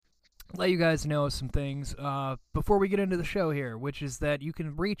let you guys know some things before we get into the show here, which is that you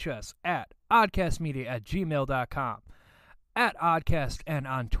can reach us at oddcastmedia@gmail.com, at oddcastn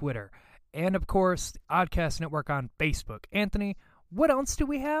on Twitter, and of course, the Oddcast Network on Facebook. Anthony, what else do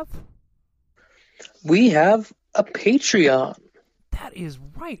we have? We have a Patreon. That is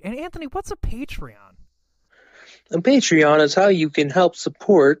right. And Anthony, what's a Patreon? A Patreon is how you can help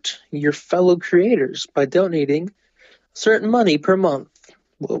support your fellow creators by donating certain money per month,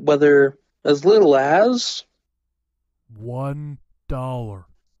 whether as little as $1.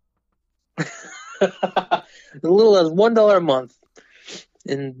 as little as $1 a month,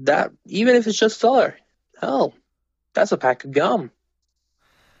 and that even if it's just $1, hell, that's a pack of gum.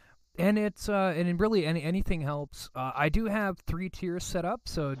 And it's and really anything helps. I do have 3 tiers set up,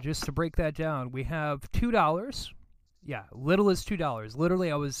 so just to break that down, we have $2. Yeah, little as $2. Literally,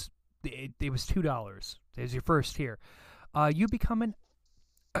 it was $2. It was your first tier. You become an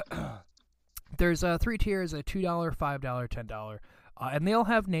there's 3 tiers at $2, $5, $10. And they all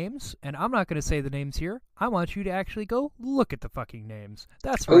have names, and I'm not going to say the names here. I want you to actually go look at the fucking names.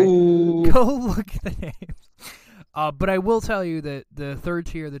 That's right. Ooh. Go look at the names. But I will tell you that the third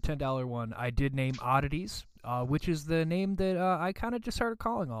tier, the $10 one, I did name Oddities, which is the name that I kind of just started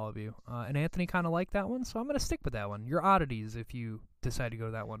calling all of you. And Anthony kind of liked that one, so I'm going to stick with that one. You're Oddities if you decide to go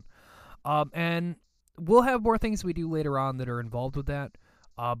to that one. And we'll have more things we do later on that are involved with that.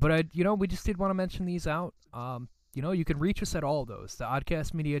 But we just did want to mention these out. You can reach us at all of those. The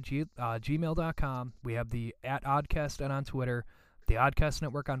oddcastmedia gmail.com. We have the @oddcastn on Twitter, the Oddcast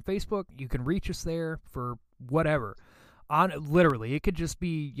Network on Facebook. You can reach us there for whatever. Literally, it could just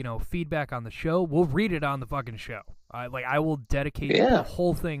be, feedback on the show. We'll read it on the fucking show. I will dedicate the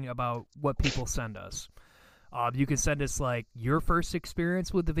whole thing about what people send us. You can send us, your first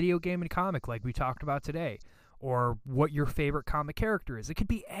experience with the video game and comic, like we talked about today, or what your favorite comic character is. It could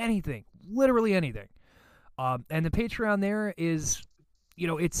be anything, literally anything. And the Patreon there is,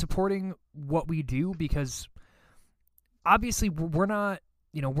 it's supporting what we do because obviously we're not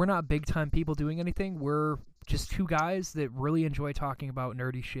big time people doing anything. We're just 2 guys that really enjoy talking about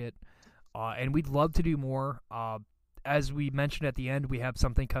nerdy shit. And we'd love to do more. As we mentioned at the end, we have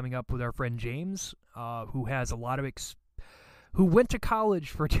something coming up with our friend James, who has a lot of who went to college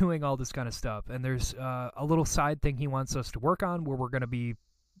for doing all this kind of stuff. And there's a little side thing he wants us to work on where we're going to be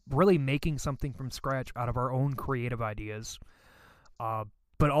really making something from scratch out of our own creative ideas.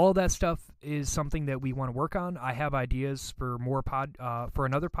 But all that stuff is something that we want to work on. I have ideas for more for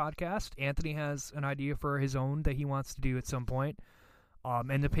another podcast. Anthony has an idea for his own that he wants to do at some point.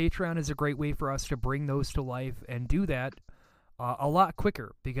 And the Patreon is a great way for us to bring those to life and do that a lot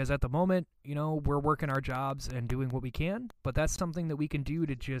quicker. Because at the moment, we're working our jobs and doing what we can. But that's something that we can do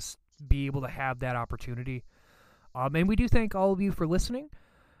to just be able to have that opportunity. And we do thank all of you for listening.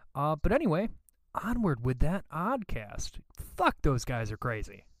 But anyway, onward with that Oddcast. Fuck, those guys are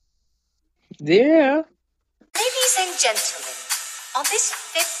crazy. Yeah. Ladies and gentlemen, on this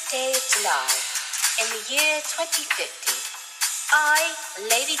 5th day of July, in the year 2050, I,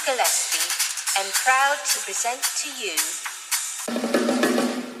 Lady Gillespie, am proud to present to you...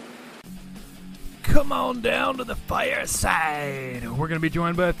 Come on down to the fireside. We're going to be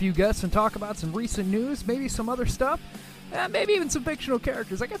joined by a few guests and talk about some recent news, maybe some other stuff. Maybe even some fictional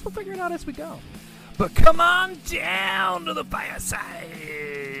characters. I guess we'll figure it out as we go. But come on down to the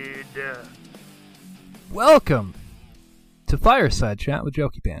fireside. Welcome to Fireside Chat with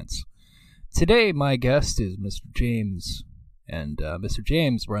Jokey Pants. Today, my guest is Mr. James. And Mr.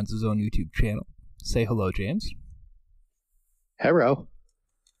 James runs his own YouTube channel. Say hello, James. Hello.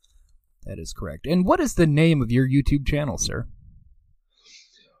 That is correct. And what is the name of your YouTube channel, sir?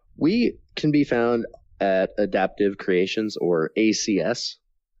 We can be found at Adaptive Creations, or ACS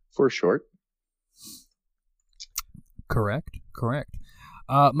for short. Correct.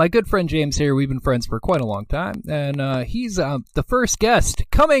 My good friend James here, we've been friends for quite a long time, and he's the first guest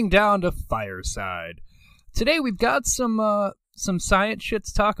coming down to Fireside. Today we've got some science shit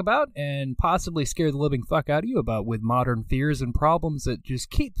to talk about and possibly scare the living fuck out of you about with modern fears and problems that just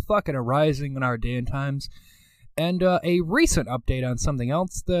keep fucking arising in our day and times. And a recent update on something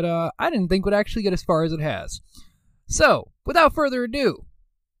else that I didn't think would actually get as far as it has. So, without further ado,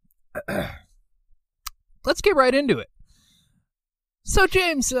 let's get right into it. So,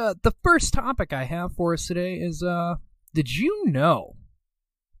 James, the first topic I have for us today is, did you know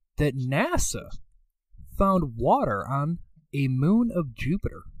that NASA found water on a moon of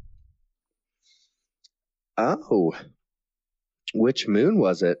Jupiter? Oh. Which moon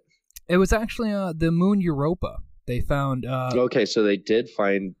was it? It was actually the moon Europa. They found... okay, so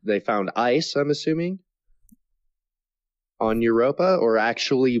they found ice, I'm assuming? on Europa, or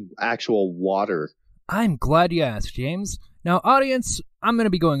actual water? I'm glad you asked, James. Now, audience, I'm going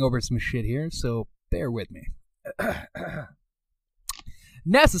to be going over some shit here, so bear with me.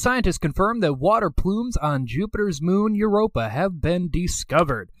 NASA scientists confirmed that water plumes on Jupiter's moon Europa have been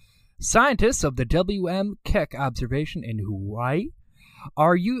discovered. Scientists of the W.M. Keck observation in Hawaii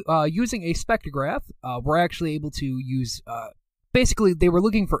are using a spectrograph. We're actually able to use... basically, they were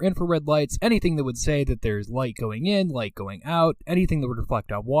looking for infrared lights, anything that would say that there's light going in, light going out, anything that would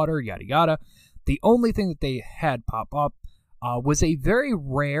reflect off water, yada yada. The only thing that they had pop up was a very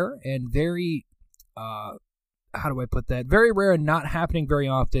rare and very... how do I put that? Very rare and not happening very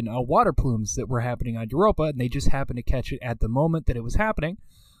often water plumes that were happening on Europa, and they just happened to catch it at the moment that it was happening.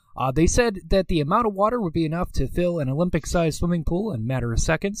 They said that the amount of water would be enough to fill an Olympic-sized swimming pool in a matter of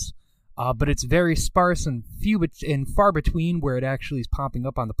seconds, but it's very sparse and few and far between where it actually is popping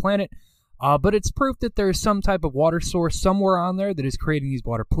up on the planet. But it's proof that there's some type of water source somewhere on there that is creating these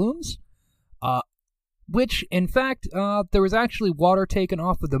water plumes, which, in fact, there was actually water taken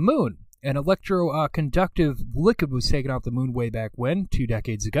off of the moon. An electroconductive liquid was taken off the moon way back when, 2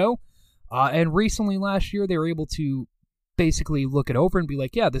 decades ago. And recently, last year, they were able to basically look it over and be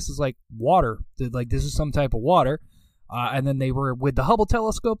like, yeah, this is like water. Like, this is some type of water. And then they were, with the Hubble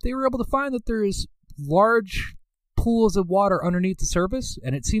telescope, they were able to find that there's large pools of water underneath the surface.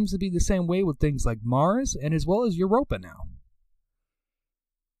 And it seems to be the same way with things like Mars and as well as Europa now.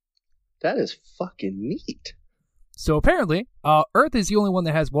 That is fucking neat. So apparently, Earth is the only one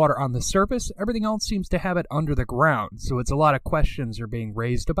that has water on the surface. Everything else seems to have it under the ground. So it's a lot of questions are being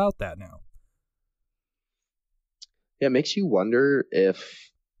raised about that now. Yeah, it makes you wonder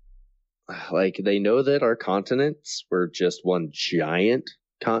if, like, they know that our continents were just one giant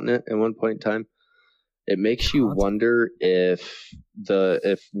continent at one point in time. It makes you wonder if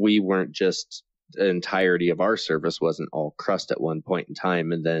we weren't just the entirety of our surface wasn't all crust at one point in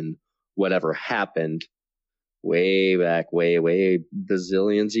time, and then whatever happened way back, way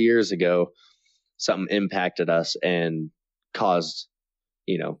bazillions of years ago, something impacted us and caused,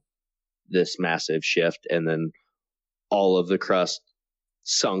 this massive shift, and then all of the crust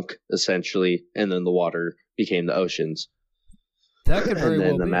sunk essentially, and then the water became the oceans. That could very and then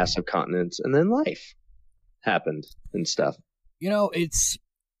well the be. Massive continents, and then life happened and stuff. It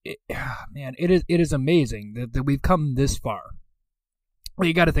is amazing that we've come this far. Well,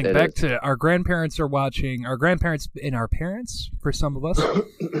 you got to think back to our grandparents and our parents, for some of us.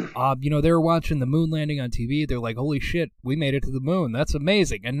 They were watching the moon landing on TV. They're like, holy shit, we made it to the moon. That's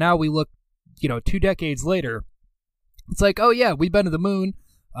amazing. And now we look, 2 decades later, it's like, oh yeah, we've been to the moon.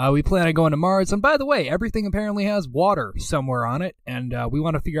 We plan on going to Mars. And by the way, everything apparently has water somewhere on it. And we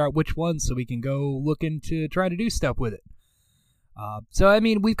want to figure out which one so we can go look into trying to do stuff with it.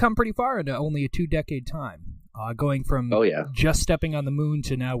 We've come pretty far into only a 2-decade time. Going from just stepping on the moon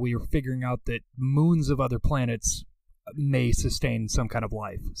to now we are figuring out that moons of other planets may sustain some kind of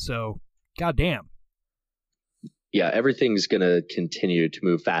life. So, goddamn. Yeah, everything's going to continue to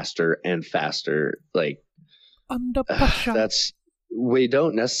move faster and faster. Like, under pressure. We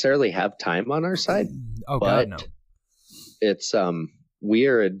don't necessarily have time on our side. Oh, God, no. It's, we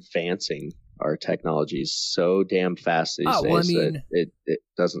are advancing our technologies so damn fast these days that it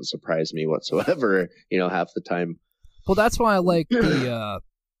doesn't surprise me whatsoever, half the time. Well, that's why I like the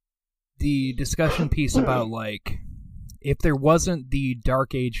discussion piece about, like, if there wasn't the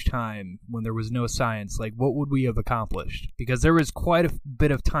Dark Age time when there was no science, like, what would we have accomplished? Because there was quite a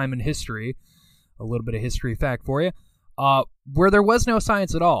bit of time in history, a little bit of history fact for you, where there was no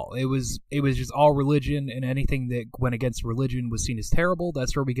science at all. It was just all religion, and anything that went against religion was seen as terrible.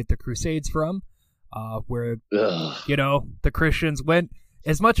 That's where we get the Crusades from, where, the Christians went,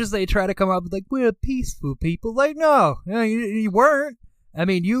 as much as they try to come up with, like, we're peaceful people, like, no, you weren't. I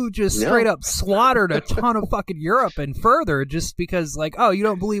mean, you just straight up slaughtered a ton of fucking Europe and further just because, like, oh, you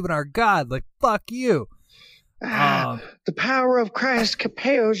don't believe in our God. Like, fuck you. The power of Christ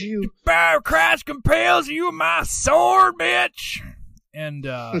compels you. The power of Christ compels you, my sword, bitch. And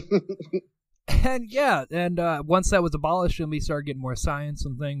once that was abolished, and we started getting more science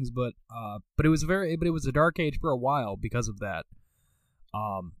and things, but it was a dark age for a while because of that.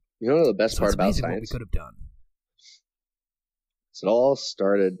 The best part about science? What we could have done. So it all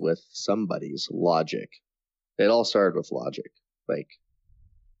started with somebody's logic. It all started with logic. Like,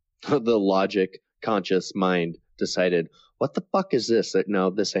 the logic conscious mind decided, what the fuck is this? No,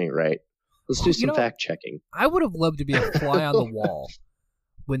 this ain't right. Let's do some fact checking. I would have loved to be a fly on the wall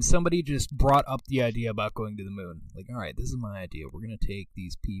when somebody just brought up the idea about going to the moon. Like, all right, this is my idea. We're going to take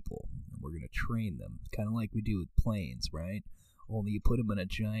these people and we're going to train them, kind of like we do with planes, right? Only you put them in a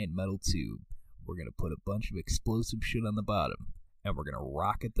giant metal tube. we're going to put a bunch of explosive shit on the bottom, and we're going to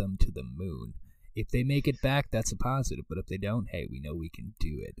rocket them to the moon. If they make it back, that's a positive. But if they don't, hey, we know we can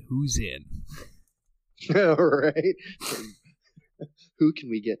do it. Who's in? All right. Who can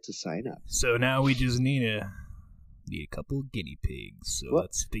we get to sign up? So now we just need a couple of guinea pigs. So Well,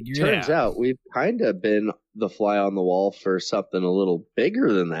 let's figure it Turns out we've kind of been the fly on the wall for something a little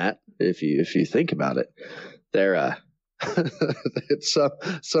bigger than that. If you think about it, they're some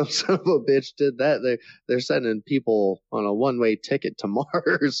son of a bitch did that. They're sending people on a one-way ticket to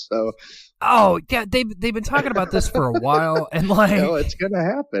Mars. So Oh yeah, they've been talking about this for a while, and like, it's gonna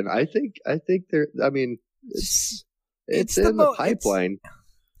happen. I think they're. I mean, it's in the pipeline.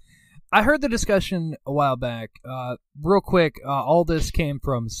 I heard the discussion a while back. Real quick, all this came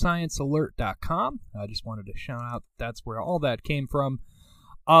from ScienceAlert.com. I just wanted to shout out that's where all that came from.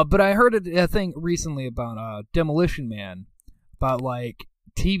 But I heard a thing recently about Demolition Man, about like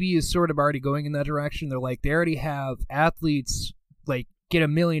TV is sort of already going in that direction. They're like, they already have athletes like get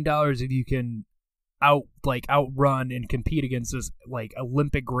 $1 million if you can outrun and compete against this like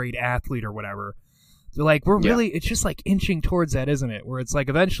Olympic grade athlete or whatever. They're like, it's just like inching towards that, isn't it? Where it's like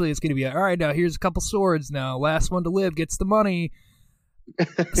eventually it's going to be, all right, now here's a couple swords. Now last one to live gets the money.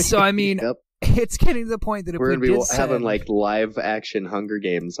 So I mean, it's getting to the point that if we're going to be having like live action Hunger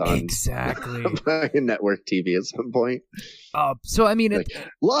Games on exactly network TV at some point. So I mean, like,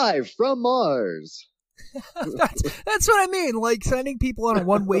 live from Mars. that's what I mean. Like sending people on a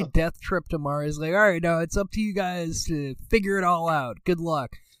one-way death trip to Mars. Like, all right, now it's up to you guys to figure it all out. Good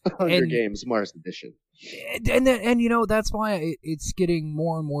luck. Hunger Games Mars edition. And you know, that's why it's getting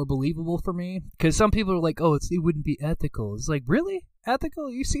more and more believable for me, because some people are like, oh, it wouldn't be ethical. It's like, really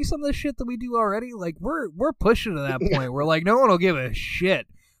ethical? You see some of the shit that we do already? Like we're pushing to that point where like no one will give a shit.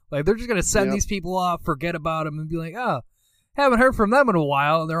 Like they're just gonna send these people off, forget about them, and be like, oh, haven't heard from them in a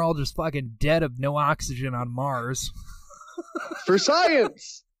while, and they're all just fucking dead of no oxygen on Mars. For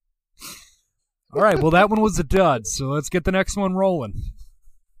science. All right, well that one was a dud, so let's get the next one rolling.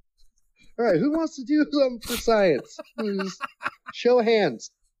 All right, who wants to do something for science? Show of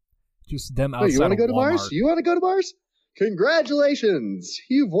hands. Just them outside. You want to go to Walmart. Mars? You want to go to Mars? Congratulations!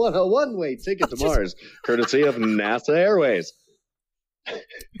 You've won a one-way ticket to Mars, courtesy of NASA Airways.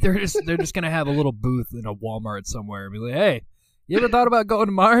 They're just gonna have a little booth in a Walmart somewhere and be like, "Hey, you ever thought about going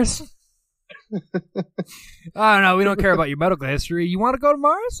to Mars?" Oh no, we don't care about your medical history. You want to go to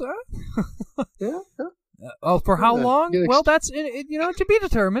Mars? Huh? Yeah. For how long? Well, that's to be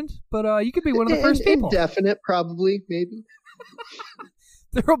determined. But you could be one of the first people. Indefinite, probably, maybe.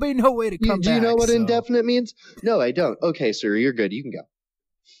 There will be no way to come back. Do you know what indefinite means? No, I don't. Okay, sir, you're good. You can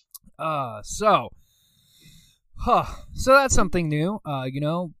go. So that's something new.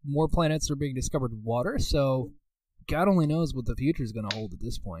 More planets are being discovered with water. So God only knows what the future is going to hold at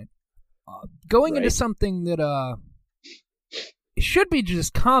this point. Going into something that it should be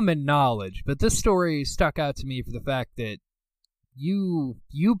just common knowledge, but this story stuck out to me for the fact that you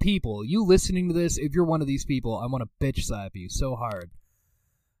people, you listening to this, if you're one of these people, I want to bitch slap you so hard.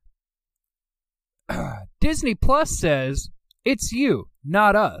 Disney Plus says it's you,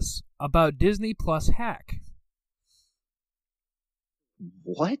 not us, about Disney Plus hack.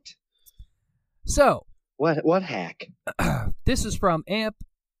 What? So what hack? This is from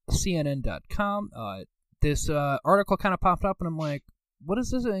ampcnn.com. This article kind of popped up, and I'm like, what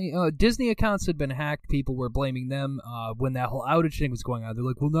is this? Disney accounts had been hacked. People were blaming them when that whole outage thing was going on. They're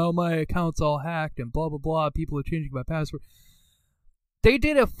like, well, now my account's all hacked and blah, blah, blah. People are changing my password. They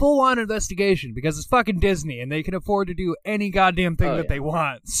did a full-on investigation because it's fucking Disney, and they can afford to do any goddamn thing that they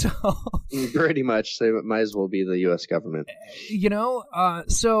want. So pretty much, they might as well be the U.S. government.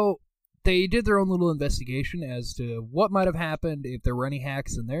 So they did their own little investigation as to what might have happened if there were any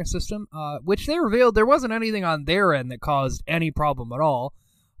hacks in their system, which they revealed there wasn't anything on their end that caused any problem at all.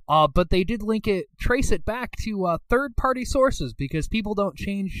 But they did trace it back to third-party sources because people don't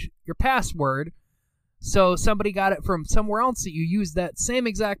change your password. So somebody got it from somewhere else that you used that same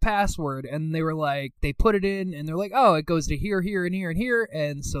exact password, and they were like, they put it in, and they're like, oh, it goes to here, here, and here, and here,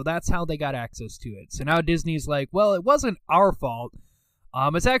 and so that's how they got access to it. So now Disney's like, well, it wasn't our fault.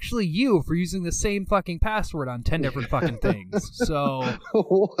 It's actually you for using the same fucking password on 10 different fucking things. So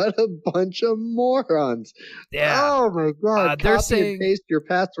what a bunch of morons. Yeah. Oh my god. They're Copy saying, and paste your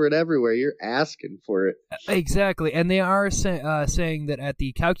password everywhere. You're asking for it. Exactly. And they are saying that at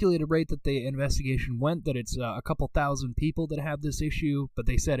the calculated rate that the investigation went, that it's a couple thousand people that have this issue, but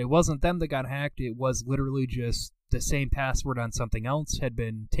they said it wasn't them that got hacked. It was literally just the same password on something else had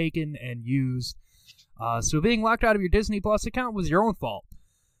been taken and used. So being locked out of your Disney Plus account was your own fault.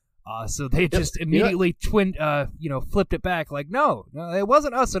 So they just immediately flipped it back like, no, it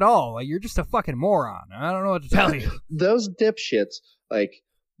wasn't us at all. Like, you're just a fucking moron. I don't know what to tell you. Those dipshits, like,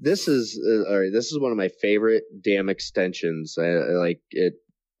 this is all right. This is one of my favorite damn extensions. Like, it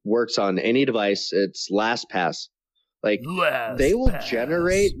works on any device. It's LastPass. Like, they will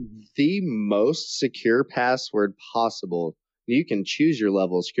generate the most secure password possible. You can choose your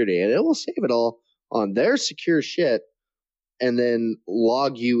level of security, and it will save it all on their secure shit and then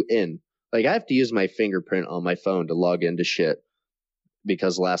log you in. Like, I have to use my fingerprint on my phone to log into shit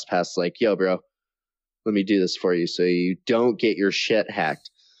because LastPass is like, yo, bro, let me do this for you so you don't get your shit hacked.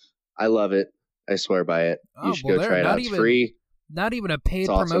 I love it. I swear by it. You should go try it out. It's free. Not even a paid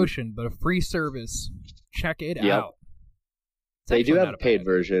promotion, but a free service. Check it out. They do have a paid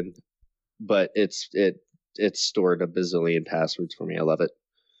version, but it's stored a bazillion passwords for me. I love it.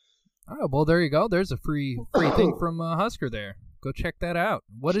 Oh, well, there you go. There's a free thing from Husker there. Go check that out.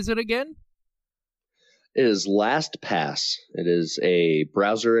 What is it again? It is LastPass. It is a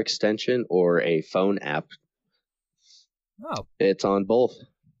browser extension or a phone app. Oh. It's on both.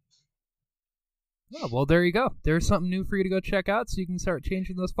 Oh, well, there you go. There's something new for you to go check out so you can start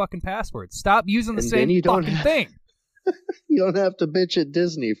changing those fucking passwords. Stop using the same fucking thing. You don't have to bitch at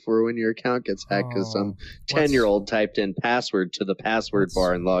Disney for when your account gets hacked because some 10-year-old typed in password to the password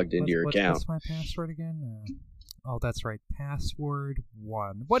bar and logged into your account. What's my password again? Oh, that's right. Password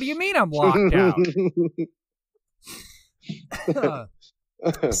 1. What do you mean I'm locked out?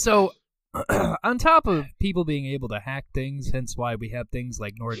 So, on top of people being able to hack things, hence why we have things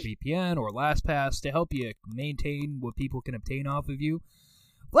like NordVPN or LastPass to help you maintain what people can obtain off of you,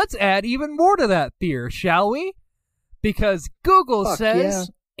 let's add even more to that fear, shall we? Because Google says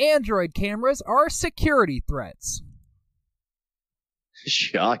Android cameras are security threats.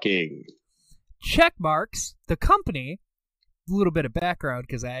 Shocking. Checkmarx, the company, a little bit of background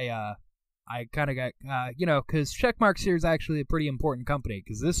because I kind of got, because Checkmarx here is actually a pretty important company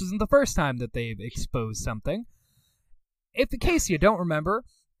because this isn't the first time that they've exposed something. If in case you don't remember,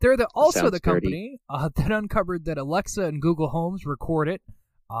 they're also the company that uncovered that Alexa and Google Homes record it.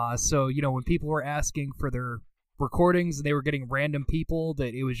 So, when people were asking for their recordings and they were getting random people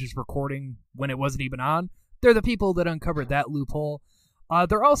that it was just recording when it wasn't even on, they're the people that uncovered that loophole.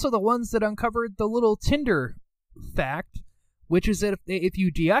 They're also the ones that uncovered the little Tinder fact, which is that if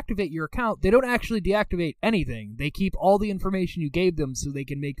you deactivate your account, they don't actually deactivate anything. They keep all the information you gave them so they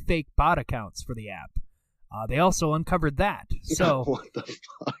can make fake bot accounts for the app. They also uncovered that. So what the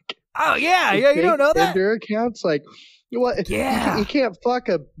fuck? Oh yeah, you don't know that? Tinder accounts, like, what? Yeah, you can't fuck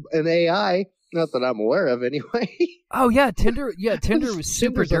an AI. Not that I'm aware of, anyway. Oh yeah, Tinder. Yeah, Tinder was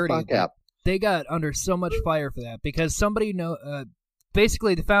super dirty. App. They got under so much fire for that because somebody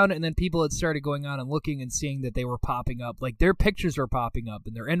basically they found it, and then people had started going on and looking and seeing that they were popping up, like their pictures were popping up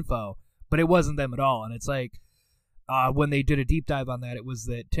in their info, but it wasn't them at all. And it's like when they did a deep dive on that, it was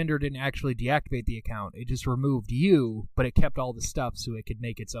that Tinder didn't actually deactivate the account; it just removed you, but it kept all the stuff so it could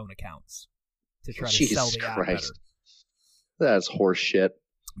make its own accounts to try to sell the app better. That's horse shit.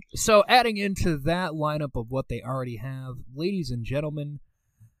 So adding into that lineup of what they already have, ladies and gentlemen,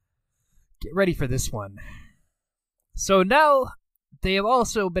 get ready for this one. So now they have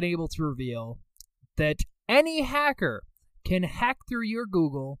also been able to reveal that any hacker can hack through your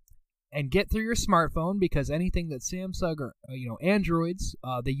Google and get through your smartphone because anything that Samsung or Androids,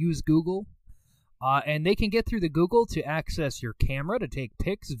 they use Google, and they can get through the Google to access your camera, to take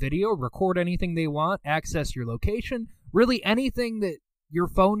pics, video, record anything they want, access your location, really anything that your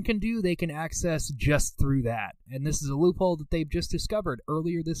phone can do, they can access just through that. And this is a loophole that they've just discovered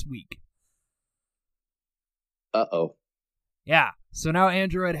earlier this week. Uh-oh. Yeah. So now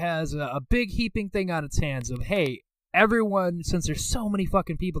Android has a big heaping thing on its hands of, hey, everyone, since there's so many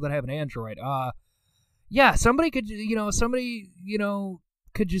fucking people that have an Android, somebody could,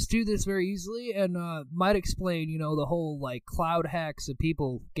 could just do this very easily and might explain, the whole, like, cloud hacks of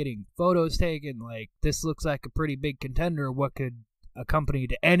people getting photos taken. Like, this looks like a pretty big contender. What could accompany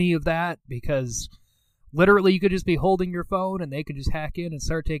to any of that? Because literally you could just be holding your phone and they could just hack in and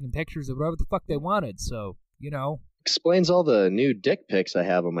start taking pictures of whatever the fuck they wanted. So, explains all the new dick pics I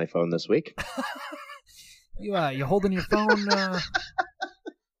have on my phone this week. You holding your phone?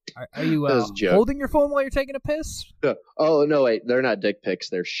 Are you holding your phone while you're taking a piss? Oh no, wait, they're not dick pics.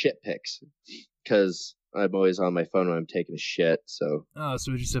 They're shit pics. Because I'm always on my phone when I'm taking a shit. So it's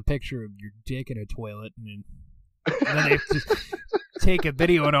just a picture of your dick in a toilet, and then they just take a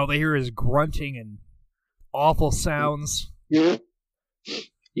video, and all they hear is grunting and awful sounds. Yep.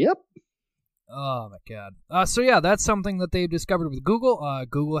 Oh my god. So yeah, that's something that they've discovered with Google.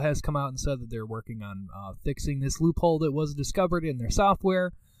 Google has come out and said that they're working on fixing this loophole that was discovered in their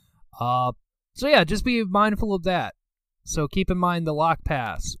software. So yeah, just be mindful of that. So keep in mind the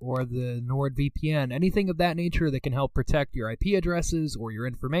LockPass or the NordVPN, anything of that nature that can help protect your IP addresses or your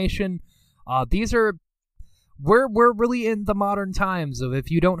information. We're really in the modern times of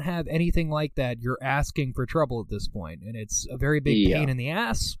if you don't have anything like that, you're asking for trouble at this point, and it's a very big pain in the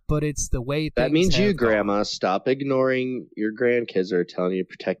ass. But it's the way things that means you, gone. Grandma, stop ignoring your grandkids are telling you to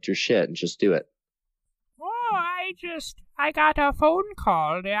protect your shit and just do it. Oh, I got a phone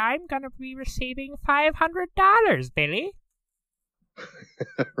call. I'm gonna be receiving $500, Billy.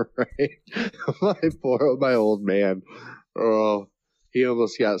 Right? My old man. Oh, he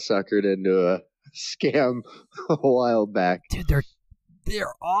almost got suckered into a scam a while back. Dude,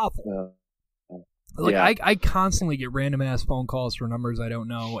 they're awful. Yeah. I constantly get random ass phone calls from numbers I don't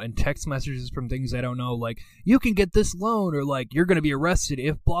know and text messages from things I don't know, like you can get this loan or like you're gonna be arrested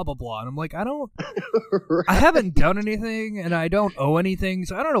if blah blah blah. And I'm like, Right. I haven't done anything and I don't owe anything,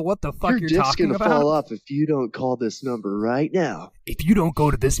 so I don't know what the fuck Your you're dick's talking gonna about. fall off if you don't call this number right now. If you don't go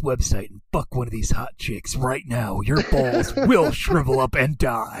to this website and fuck one of these hot chicks right now, your balls will shrivel up and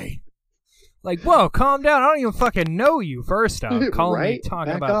die. Like, whoa, calm down. I don't even fucking know you, first off. Calling me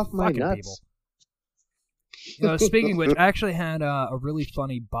talking Back about off my fucking nuts. people. You know, speaking of which, I actually had a really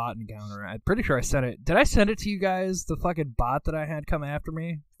funny bot encounter. I'm pretty sure I sent it. Did I send it to you guys, the fucking bot that I had come after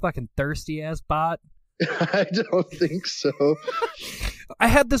me? Fucking thirsty-ass bot. I don't think so. I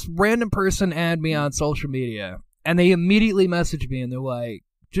had this random person add me on social media, and they immediately messaged me, and they're like,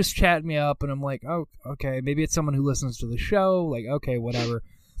 just chatting me up, and I'm like, oh, okay, maybe it's someone who listens to the show. Like, okay, whatever.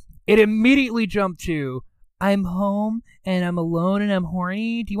 It immediately jumped to, I'm home, and I'm alone, and I'm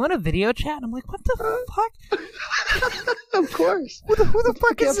horny. Do you want a video chat? And I'm like, what the fuck? Of course. Who the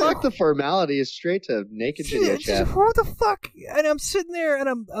fuck is fuck the formality is straight to naked video chat. Who the fuck? And I'm sitting there, and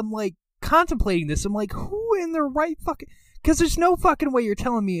I'm like, contemplating this. I'm like, who in their right fucking... Because there's no fucking way you're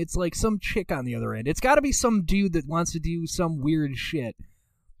telling me it's like some chick on the other end. It's got to be some dude that wants to do some weird shit.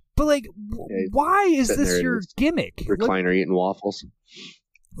 But like, why is this your gimmick? Recliner eating waffles.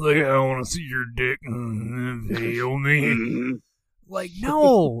 Like, I want to see your dick. Feel me. Like,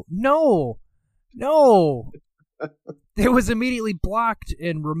 no. It was immediately blocked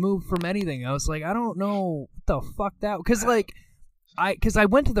and removed from anything. I was like, I don't know what the fuck that... Because like, I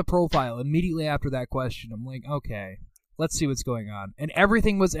went to the profile immediately after that question. I'm like, okay, let's see what's going on. And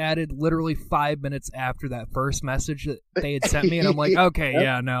everything was added literally 5 minutes after that first message that they had sent me. And I'm like, okay,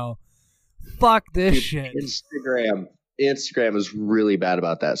 yeah, no. Fuck this shit. Instagram is really bad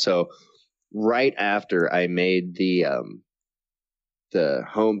about that. So right after I made the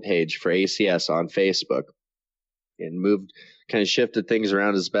homepage for ACS on Facebook and kind of shifted things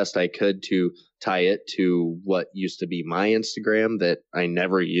around as best I could to tie it to what used to be my Instagram that I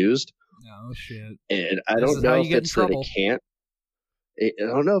never used. Oh shit! And I don't know if it's that it can't. I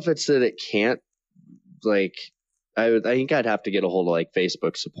don't know if it's that it can't. Like, I think I'd have to get a hold of like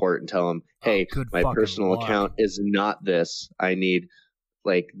Facebook support and tell them, hey, my personal account is not this. I need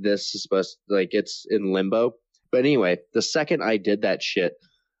like this is supposed to, like it's in limbo. But anyway, the second I did that shit,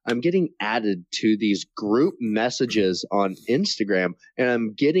 I'm getting added to these group messages on Instagram, and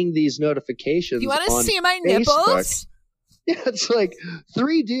I'm getting these notifications. You want to see my Facebook. nipples? Yeah, it's like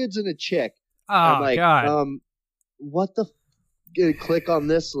 3 dudes and a chick. Oh, I'm like, God. What the? Click on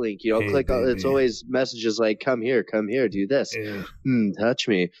this link. Click on. It's always messages like, "Come here, do this, touch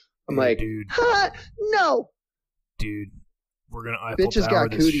me." I'm like, dude. No, dude. We're gonna Eiffel bitches Tower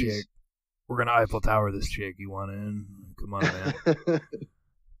got this cooties. chick. We're gonna Eiffel Tower this chick. You want in? Come on, man.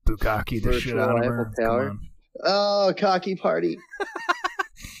 Bukkake the shit out of her. Come on. Oh, cocky party.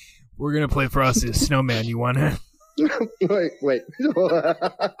 We're gonna play Frosty the Snowman. You want in? Wait.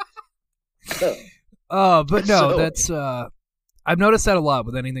 But no, that's I've noticed that a lot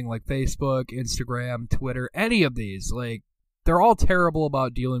with anything like Facebook, Instagram, Twitter, any of these. Like, they're all terrible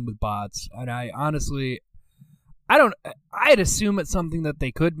about dealing with bots, and I honestly, I'd assume it's something that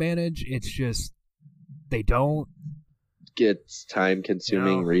they could manage. It's just they don't. It's time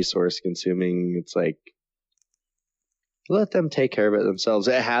consuming, resource consuming. It's like, let them take care of it themselves.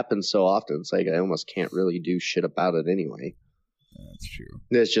 It happens so often. It's like I almost can't really do shit about it anyway. That's true.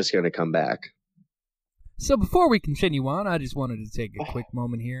 It's just going to come back. So before we continue on, I just wanted to take a quick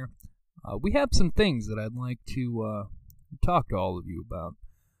moment here. We have some things that I'd like to talk to all of you about.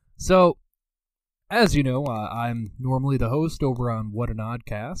 So, as you know, I'm normally the host over on What an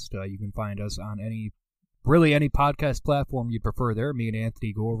Oddcast. You can find us on any podcast platform you prefer there. Me and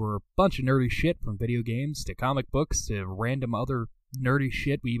Anthony go over a bunch of nerdy shit from video games to comic books to random other nerdy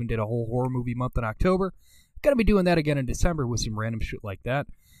shit. We even did a whole horror movie month in October. Gonna be doing that again in December with some random shit like that.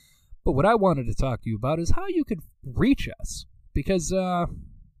 But what I wanted to talk to you about is how you could reach us. Because,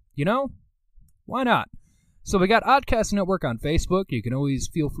 You know? Why not? So we got Oddcast Network on Facebook. You can always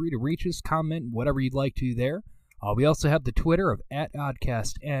feel free to reach us, comment, whatever you'd like to there. We also have the Twitter of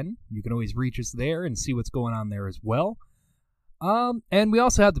 @OddcastN. You can always reach us there and see what's going on there as well. And we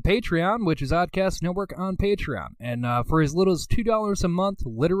also have the Patreon, which is Oddcast Network on Patreon. And for as little as $2 a month,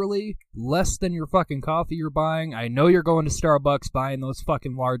 literally less than your fucking coffee you're buying. I know you're going to Starbucks buying those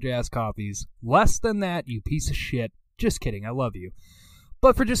fucking large-ass coffees. Less than that, you piece of shit. Just kidding, I love you.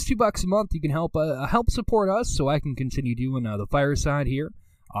 But for just $2 a month, you can help support us so I can continue doing the Fireside here.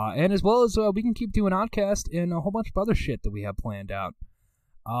 And as well as we can keep doing Oddcast and a whole bunch of other shit that we have planned out.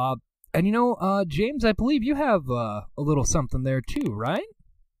 And you know, James, I believe you have a little something there too, right?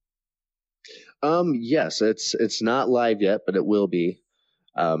 Yes, it's not live yet, but it will be.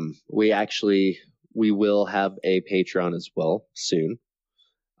 We will have a Patreon as well soon.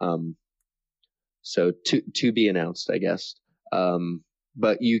 So to be announced, I guess.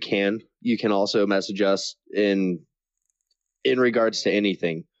 But you can also message us in regards to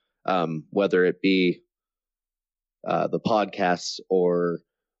anything, whether it be the podcasts or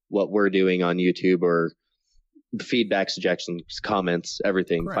what we're doing on YouTube or feedback, suggestions, comments,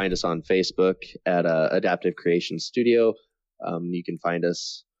 everything. Correct. Find us on Facebook at Adaptive Creation Studio. You can find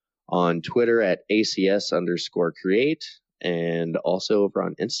us on Twitter at ACS_create and also over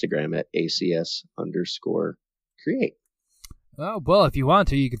on Instagram at ACS_create. Oh, well, if you want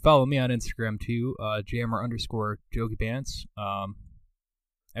to, you can follow me on Instagram too, jammer_jokiepants. I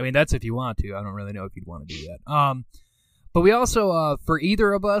mean, that's if you want to. I don't really know if you'd want to do that. But we also, for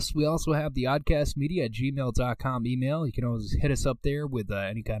either of us, we also have the oddcastmedia@gmail.com email. You can always hit us up there with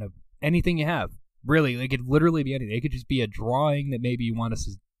anything you have. Really, it could literally be anything. It could just be a drawing that maybe you want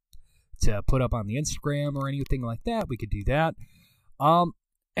us to put up on the Instagram or anything like that. We could do that.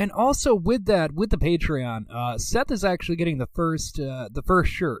 And also with the Patreon, Seth is actually getting the first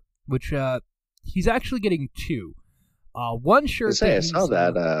shirt, which he's actually getting two. One shirt. I saw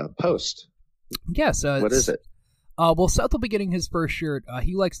that post. Yes. What is it? Well, Seth will be getting his first shirt.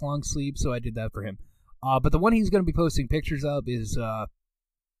 He likes long sleeves, so I did that for him. But the one he's going to be posting pictures of is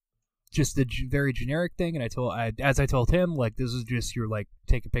just a very generic thing. And as I told him, like, this is just your, like,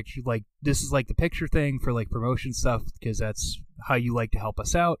 take a picture. Like, this is like the picture thing for, like, promotion stuff, because that's how you like to help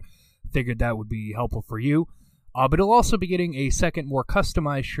us out. Figured that would be helpful for you. But he'll also be getting a second, more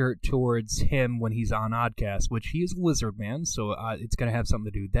customized shirt towards him when he's on Oddcast, which he is a lizard man, so it's going to have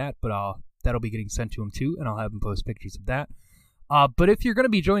something to do with that. But that'll be getting sent to him too, and I'll have him post pictures of that. But if you're going to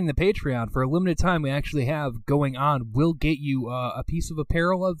be joining the Patreon, for a limited time we actually have going on, we'll get you a piece of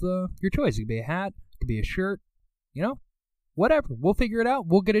apparel of your choice. It could be a hat, it could be a shirt, you know, whatever. We'll figure it out.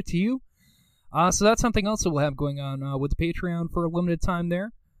 We'll get it to you. So that's something else that we'll have going on with the Patreon for a limited time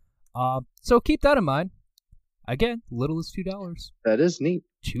there. So keep that in mind. Again, little as $2. That is neat.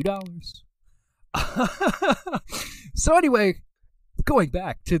 $2. So anyway, going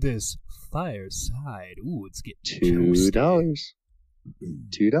back to this Fireside. Ooh, it's getting $2.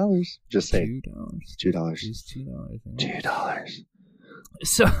 $2. Just say $2. $2. $2. $2.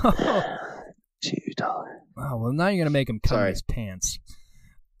 So $2. Oh, well, now you're gonna make him come in his pants.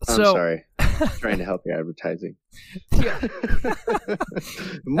 I'm sorry. I'm trying to help your advertising. Yeah.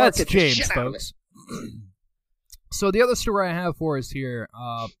 That's James, folks. So the other story I have for us here,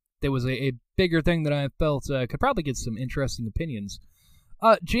 there was a bigger thing that I felt could probably get some interesting opinions.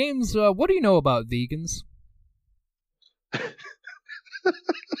 James, what do you know about vegans?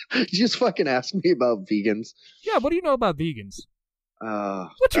 You just fucking asked me about vegans. Yeah, what do you know about vegans?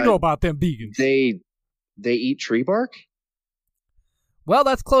 What you know about them vegans? They eat tree bark? Well,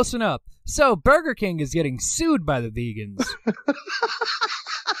 that's close enough. So, Burger King is getting sued by the vegans.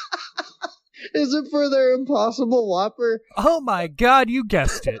 Is it for their Impossible Whopper? Oh my god, you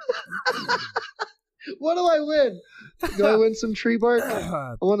guessed it. What do I win? Do I win some tree bark?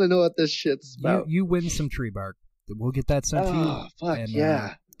 I want to know what this shit's about. You win some tree bark. We'll get that sent to you. Oh, fuck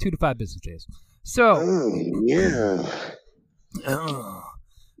yeah. 2 to 5 business days. So, yeah.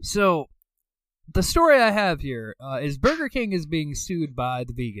 So, the story I have here is Burger King is being sued by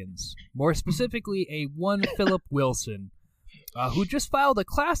the vegans. More specifically, a one Philip Wilson, who just filed a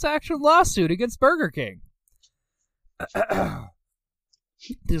class action lawsuit against Burger King.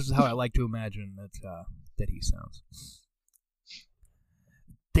 This is how I like to imagine that he sounds.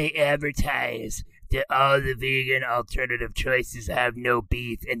 They advertise that all the vegan alternative choices have no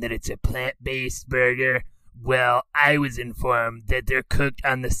beef and that it's a plant-based burger. Well, I was informed that they're cooked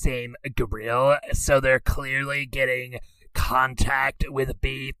on the same grill, so they're clearly getting contact with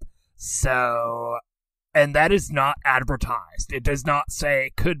beef. So, and that is not advertised. It does not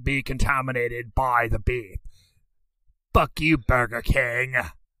say could be contaminated by the beef. Fuck you, Burger King.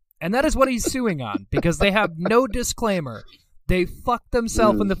 And that is what he's suing on, because they have no disclaimer. They fucked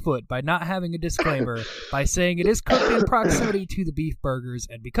themselves in the foot by not having a disclaimer, by saying it is cooked in proximity to the beef burgers,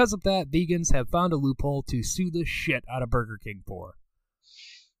 and because of that, vegans have found a loophole to sue the shit out of Burger King for.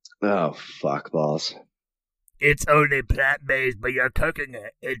 Oh, fuck balls. It's only plant-based, but you're cooking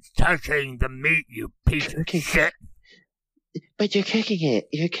it. It's touching the meat, you piece of shit. But you're cooking it.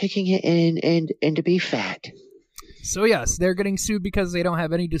 You're cooking it in to be fat. So yes, they're getting sued because they don't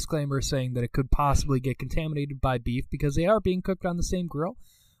have any disclaimer saying that it could possibly get contaminated by beef because they are being cooked on the same grill.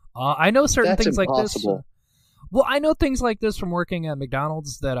 I know certain That's things impossible. like this. Well, I know things like this from working at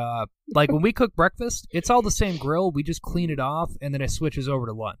McDonald's that, like when we cook breakfast, it's all the same grill. We just clean it off and then it switches over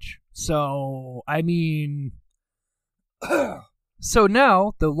to lunch. So, I mean, so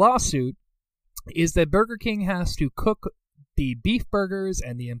now the lawsuit is that Burger King has to cook the beef burgers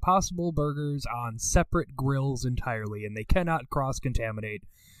and the Impossible burgers on separate grills entirely, and they cannot cross-contaminate.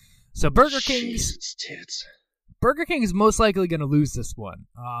 So Burger King is most likely going to lose this one.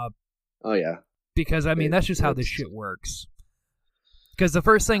 Oh, yeah. Because, I mean, that's just how this shit works. Because the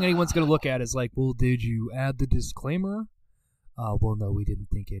first thing anyone's going to look at is like, well, did you add the disclaimer? Well, no, we didn't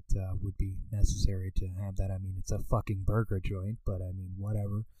think it would be necessary to have that. I mean, it's a fucking burger joint, but I mean,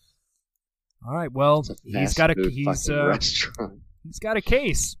 whatever. All right, well, he's got a case.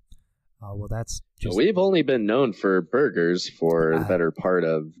 Well, that's just... We've only been known for burgers for the better part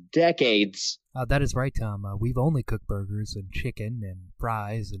of decades. That is right, Tom. We've only cooked burgers and chicken and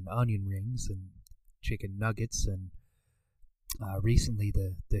fries and onion rings and chicken nuggets and recently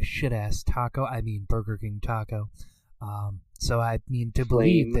the shit-ass taco. I mean, Burger King taco. So I mean, to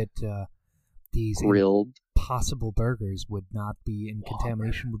believe that these grilled Impossible burgers would not be in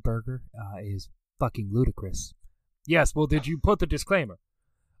contamination with burger is fucking ludicrous. Yes, well, did you put the disclaimer?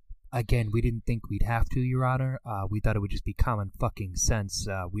 Again, we didn't think we'd have to, Your Honor. We thought it would just be common fucking sense.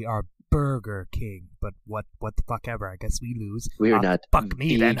 We are Burger King, but what the fuck ever. I guess we lose. We're not fuck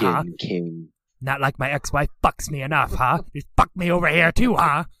me then, huh? King. Not like my ex-wife fucks me enough, huh? Just fuck me over here too,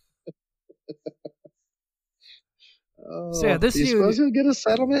 huh? So yeah, this dude, you suppose he'll get a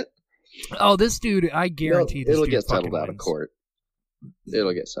settlement? Oh, this dude, I guarantee this it'll dude get settled out wins. of court.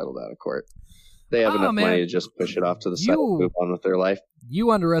 It'll get settled out of court. They have enough money to just push it off to the side and move on with their life.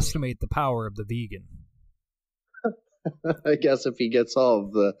 You underestimate the power of the vegan. I guess if he gets all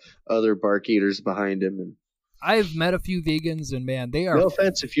of the other bark eaters behind him. And I've met a few vegans, and man, they are... No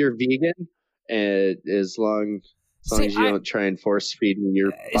offense if you're vegan, and as long as you don't try and force feed me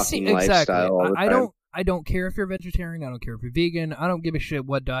your fucking lifestyle all the time. I don't care if you're vegetarian. I don't care if you're vegan. I don't give a shit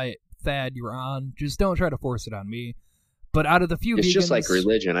what diet fad you're on. Just don't try to force it on me. But out of the few it's vegans... just like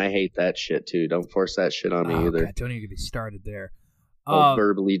religion. I hate that shit, too. Don't force that shit on me either. God, don't even get me started there. I'll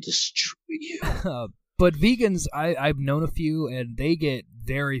verbally destroy you. But vegans, I've known a few, and they get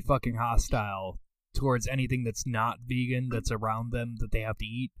very fucking hostile towards anything that's not vegan that's around them that they have to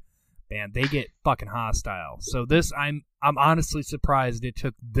eat. Man, they get fucking hostile. So this, I'm honestly surprised it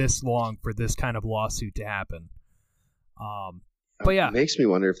took this long for this kind of lawsuit to happen. But yeah, it makes me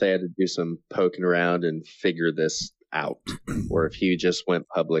wonder if they had to do some poking around and figure this out, or if he just went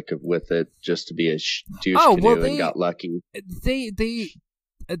public with it just to be a douche canoe and got lucky.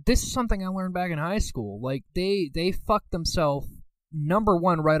 This is something I learned back in high school. Like they fucked themselves number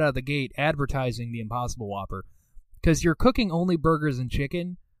one right out of the gate advertising the Impossible Whopper, because you're cooking only burgers and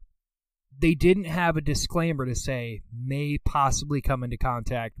chicken. They didn't have a disclaimer to say may possibly come into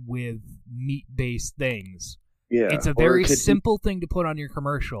contact with meat-based things. Yeah, it's a very simple thing to put on your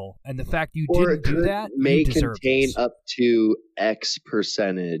commercial, and the fact you didn't do that, may you deserve contain this. up to X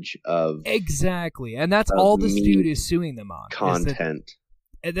percentage of exactly, and that's all this dude is suing them on. Content.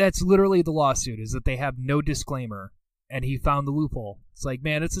 That's literally the lawsuit, is that they have no disclaimer, and he found the loophole. It's like,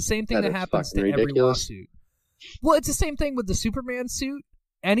 man, it's the same thing that happens to every lawsuit. Well, it's the same thing with the Superman suit.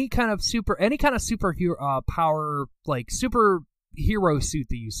 Any kind of superhero power, like superhero suit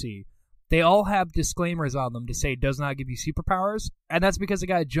that you see, they all have disclaimers on them to say does not give you superpowers, and that's because the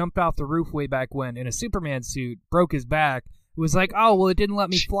guy jumped off the roof way back when in a Superman suit, broke his back. It was like, oh well, it didn't let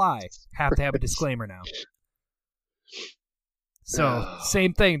me fly. Have to have a disclaimer now. So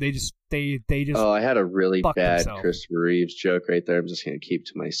same thing. They just. Oh, I had a really bad themselves. Christopher Reeves joke right there. I'm just gonna keep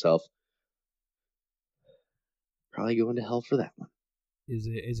to myself. Probably going to hell for that one. Is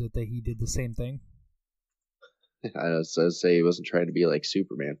it that he did the same thing? I was say he wasn't trying to be like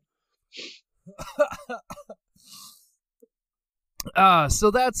Superman.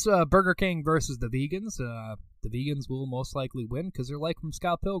 So that's Burger King versus the vegans. The vegans will most likely win because they're like from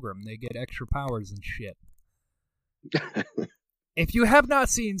Scott Pilgrim. They get extra powers and shit. If you have not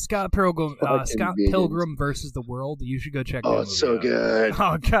seen Scott Pilgrim, Fucking vegans. Pilgrim versus the World, you should go check that Oh, movie it's so out. good.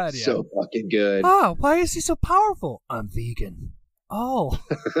 Oh, God, yeah. So fucking good. Oh, why is he so powerful? I'm vegan. Oh.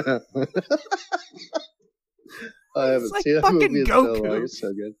 I haven't It's like seen that fucking movie in so Goku. long. It's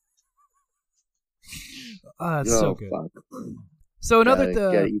so good. It's so good. Fuck. So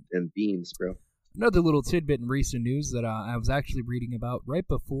Gotta eat them beans, bro. another little tidbit in recent news that I was actually reading about right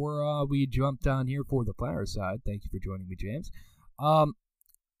before we jumped on here for the Flower Side. Thank you for joining me, James.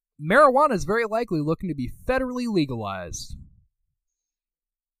 Marijuana is very likely looking to be federally legalized.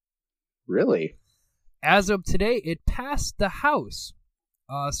 Really? As of today, it passed the House.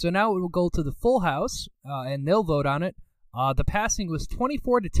 So now it will go to the full House, and they'll vote on it. The passing was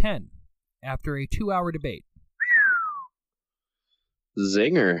 24-10 after a 2-hour debate.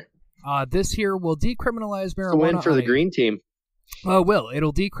 Zinger. This here will decriminalize marijuana. It's a win for the green team.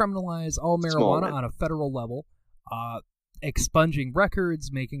 It'll decriminalize all Small marijuana win. on a federal level, expunging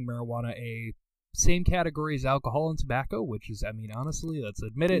records, making marijuana a same category as alcohol and tobacco, which is, I mean, honestly, let's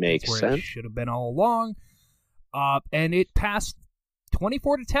admit it, Makes that's where it sense. should have been all along. And it passed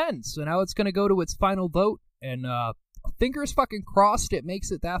 24-10, so now it's going to go to its final vote, and fingers fucking crossed it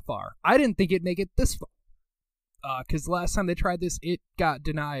makes it that far. I didn't think it'd make it this far, because the last time they tried this, it got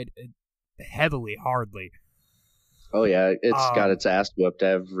denied heavily, hardly. Oh yeah, it's got its ass whooped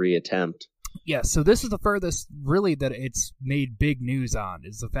every attempt. Yeah, so this is the furthest, really, that it's made big news on,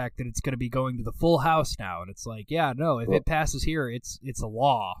 is the fact that it's going to be going to the full House now, and it's like, yeah, no, if it passes here, it's a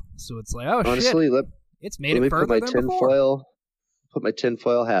law. So it's like, oh, Honestly, shit, it's made let me it further put my than before. put my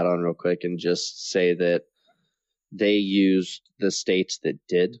tinfoil hat on real quick and just say that they used the states that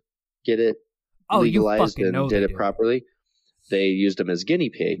did get it Oh, you legalized fucking know and they did it did. properly. They used them as guinea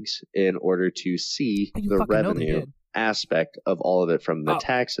pigs in order to see You the fucking know they revenue did. aspect of all of it from the Oh.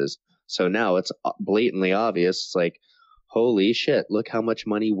 taxes. So now it's blatantly obvious. It's like, holy shit, look how much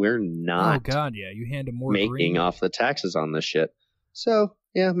money we're Oh, not God, yeah, you hand them more making green. off the taxes on this shit. So,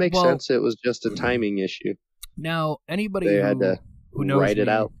 yeah, makes Well- sense. It was just a timing issue. Now, anybody They who, had to who knows write it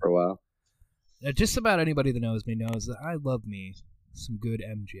me, out for a while. just about anybody that knows me knows that I love me some good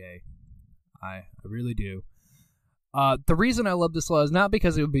MJ. I really do. The reason I love this law is not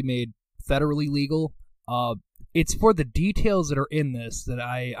because it would be made federally legal. It's for the details that are in this that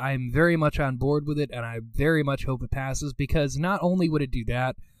I'm very much on board with it, and I very much hope it passes, because not only would it do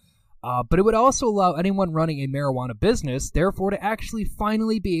that, but it would also allow anyone running a marijuana business, therefore, to actually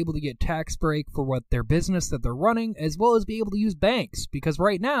finally be able to get tax break for what their business that they're running, as well as be able to use banks. Because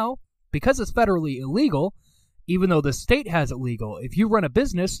right now, because it's federally illegal, even though the state has it legal, if you run a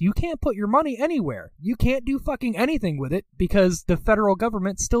business, you can't put your money anywhere. You can't do fucking anything with it because the federal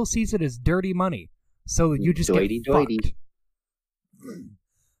government still sees it as dirty money. So you just Doity, get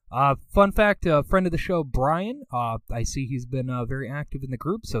fucked. Fun fact, a friend of the show, Brian, I see he's been very active in the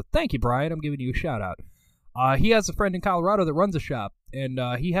group, so thank you, Brian. I'm giving you a shout out. He has a friend in Colorado that runs a shop, and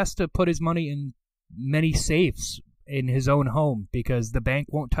he has to put his money in many safes in his own home because the bank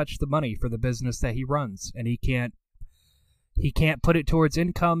won't touch the money for the business that he runs, and he can't put it towards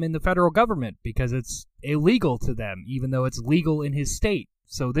income in the federal government because it's illegal to them, even though it's legal in his state.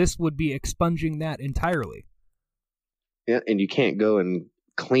 So this would be expunging that entirely. Yeah, and you can't go and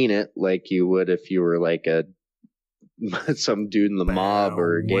clean it like you would if you were like some dude in the mob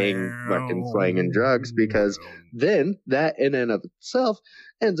or a gang fucking slanging drugs, because then that in and of itself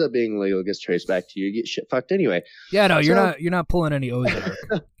ends up being illegal, gets traced back to you, you get shit fucked anyway. Yeah, no, you're not pulling any Ozark.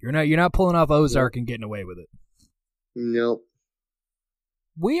 you're not pulling off Ozark and getting away with it. Nope.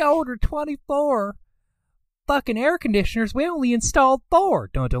 We ordered 24 fucking air conditioners. We only installed 4.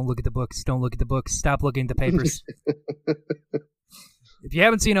 Don't look at the books. Don't look at the books. Stop looking at the papers. If you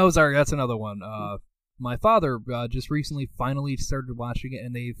haven't seen Ozark, that's another one. My father just recently finally started watching it,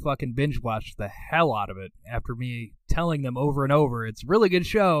 and they fucking binge-watched the hell out of it after me telling them over and over, it's a really good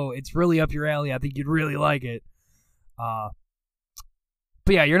show, it's really up your alley, I think you'd really like it. But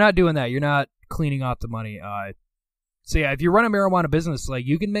yeah, you're not doing that. You're not cleaning off the money. So yeah, if you run a marijuana business, like,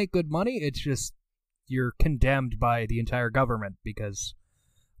 you can make good money, it's just you're condemned by the entire government because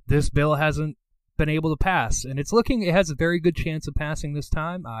this bill hasn't been able to pass, and it has a very good chance of passing this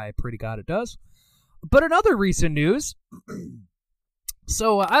time. I pray to God it does. But in other recent news,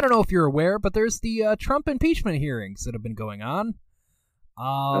 so I don't know if you're aware, but there's the Trump impeachment hearings that have been going on.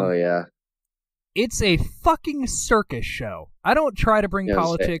 Oh yeah. It's a fucking circus show. I don't try to bring Yeah,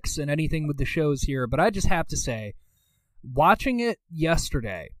 politics and anything with the shows here, but I just have to say, watching it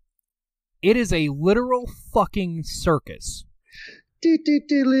yesterday, it is a literal fucking circus. Well,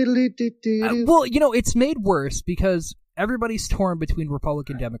 it's made worse because everybody's torn between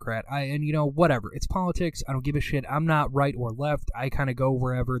Republican, Democrat. And whatever. It's politics. I don't give a shit. I'm not right or left. I kind of go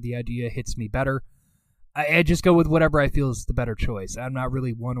wherever the idea hits me better. I just go with whatever I feel is the better choice. I'm not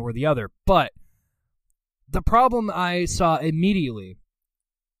really one or the other. But the problem I saw immediately,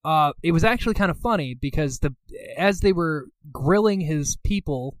 it was actually kind of funny because as they were grilling his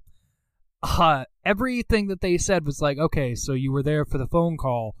people, everything that they said was like, okay, so you were there for the phone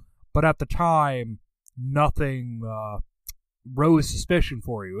call, but at the time, nothing rose suspicion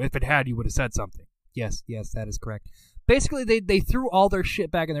for you. If it had, you would have said something. Yes, that is correct. Basically, they threw all their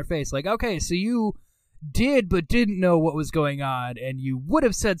shit back in their face. Like, okay, so you did but didn't know what was going on, and you would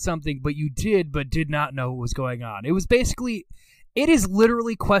have said something, but you did but did not know what was going on. It is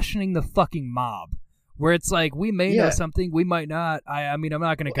literally questioning the fucking mob, where it's like, we may know something, we might not. I mean, I'm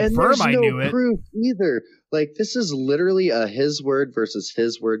not going to confirm I knew it. And there's no proof either. Like, this is literally a his word versus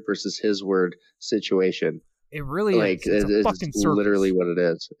his word versus his word situation. It really is. It's a fucking circus. Literally what it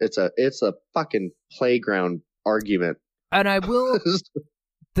is. It's a fucking playground argument. And I will...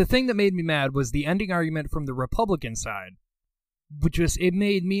 The thing that made me mad was the ending argument from the Republican side, which it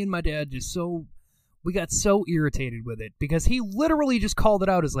made me and my dad we got so irritated with it because he literally just called it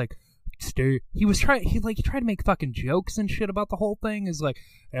out as like, he tried to make fucking jokes and shit about the whole thing. Is like,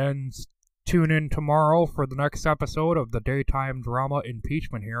 and tune in tomorrow for the next episode of the daytime drama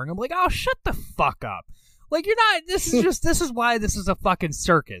impeachment hearing. I'm like, oh, shut the fuck up. Like, you're not, this is why this is a fucking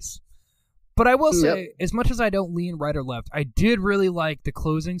circus. But I will say, as much as I don't lean right or left, I did really like the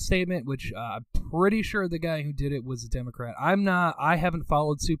closing statement, which I'm pretty sure the guy who did it was a Democrat. I haven't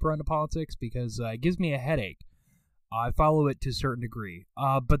followed super into politics because it gives me a headache. I follow it to a certain degree.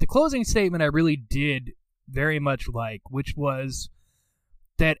 But the closing statement I really did very much like, which was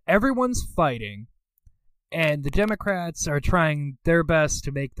that everyone's fighting, and the Democrats are trying their best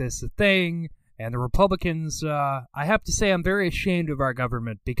to make this a thing, and the Republicans, I have to say I'm very ashamed of our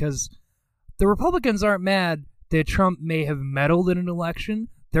government because... The Republicans aren't mad that Trump may have meddled in an election.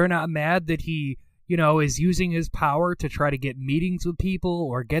 They're not mad that he, is using his power to try to get meetings with people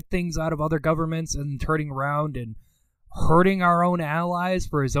or get things out of other governments and turning around and hurting our own allies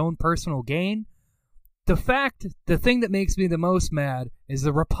for his own personal gain. The thing that makes me the most mad is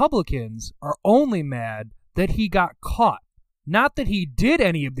the Republicans are only mad that he got caught. Not that he did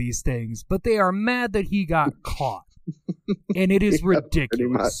any of these things, but they are mad that he got caught. And it is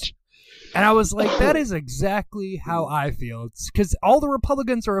ridiculous. And I was like, that is exactly how I feel. It's because all the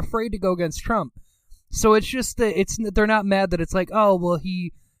Republicans are afraid to go against Trump. So it's just that they're not mad that it's like, oh, well,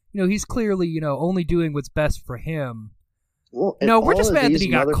 he's clearly, only doing what's best for him. Well, no, we're just mad that he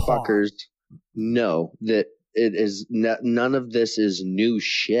got caught. Know that it is none of this is new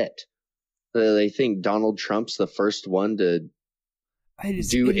shit. They think Donald Trump's the first one to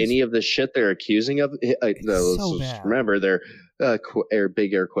do any of the shit they're accusing of. So bad. Remember, they're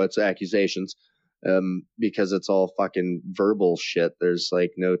big air quotes accusations, because it's all fucking verbal shit. There's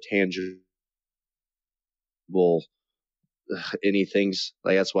like no tangible anything's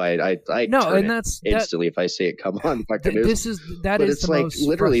like. That's why I no, turn and it that's instantly if I see it come on fucking news. But it's the like most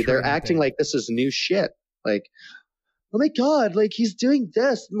literally they're frustrating acting thing. like this is new shit. Like, oh my god, like he's doing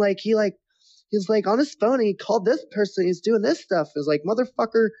this, and like he's like on his phone and he called this person, he's doing this stuff. It's like,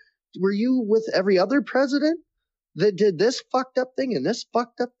 motherfucker, were you with every other president that did this fucked up thing and this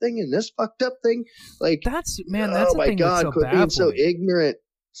fucked up thing and this fucked up thing? Like, that's oh the my thing god, that's so quit being so baffling. ignorant.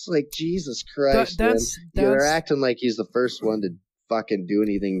 It's like, Jesus Christ, man. They're acting like he's the first one to fucking do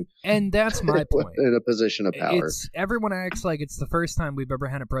anything. And that's my point. In a position of power. Everyone acts like it's the first time we've ever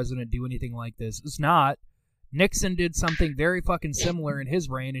had a president do anything like this. It's not. Nixon did something very fucking similar in his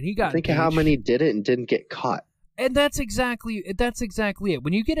reign, and he got Think of how many did it and didn't get caught. And that's exactly it.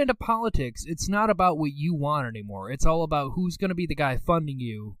 When you get into politics, it's not about what you want anymore. It's all about who's going to be the guy funding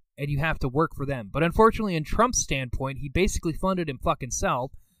you, and you have to work for them. But unfortunately, in Trump's standpoint, he basically funded him fucking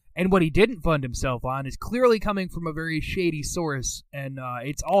self, and what he didn't fund himself on is clearly coming from a very shady source, and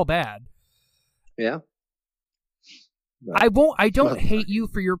it's all bad. Yeah. I don't hate you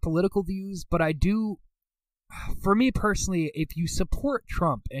for your political views, but I do. For me personally, if you support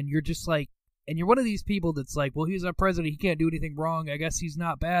Trump and you're just like, and you're one of these people that's like, well, he's our president, he can't do anything wrong, I guess he's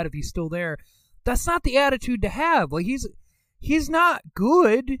not bad if he's still there. That's not the attitude to have. Like, he's not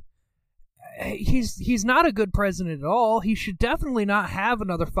good. He's not a good president at all. He should definitely not have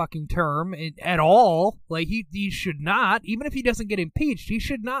another fucking term at all. Like, he should not. Even if he doesn't get impeached, he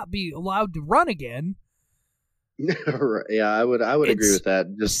should not be allowed to run again. Yeah, I would agree with that.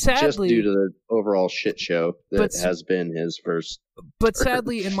 Just due to the overall shit show that has been his first. But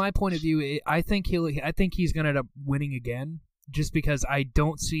sadly, in my point of view, I think he's going to end up winning again, just because I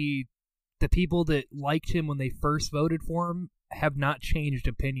don't see the people that liked him when they first voted for him have not changed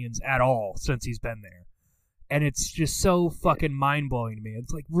opinions at all since he's been there. And it's just so fucking mind-blowing to me.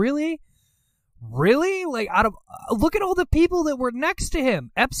 It's like, really? Really? Like, look at all the people that were next to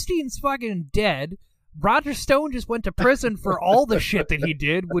him. Epstein's fucking dead. Roger Stone just went to prison for all the shit that he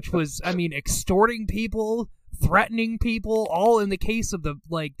did, which was, I mean, extorting people, threatening people, all in the case of the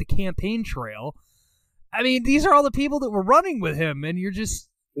campaign trail. I mean, these are all the people that were running with him, and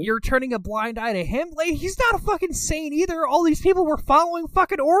you're turning a blind eye to him. Like, he's not a fucking saint either. All these people were following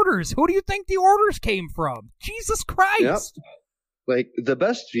fucking orders. Who do you think the orders came from? Jesus Christ. Yep. Like, the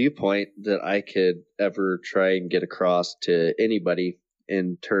best viewpoint that I could ever try and get across to anybody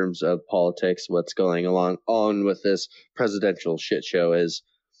in terms of politics, what's going on with this presidential shit show is,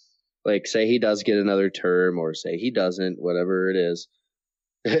 like, say he does get another term or say he doesn't, whatever it is.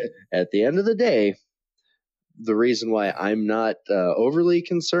 At the end of the day, the reason why I'm not overly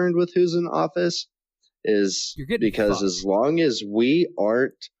concerned with who's in office is because fucked. As long as we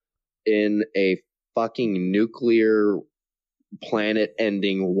aren't in a fucking nuclear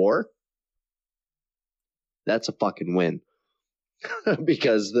planet-ending war, that's a fucking win.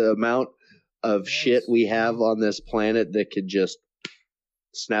 Because the amount of shit we have on this planet that could just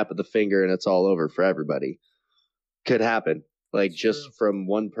snap of the finger and it's all over for everybody could happen. Like, just from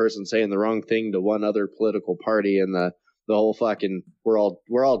one person saying the wrong thing to one other political party, and the whole fucking we're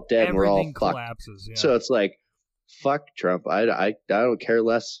all dead and we're all fucked. Collapses, yeah. So it's like, fuck Trump. I don't care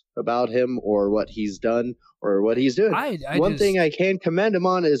less about him or what he's done or what he's doing. One thing I can commend him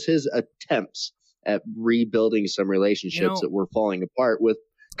on is his attempts at rebuilding some relationships that were falling apart with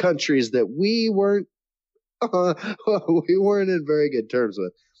countries that we weren't in very good terms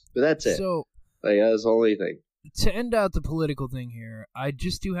with. But that's it. So, like, that's the only thing. To end out the political thing here, I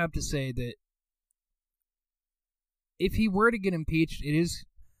just do have to say that if he were to get impeached, it is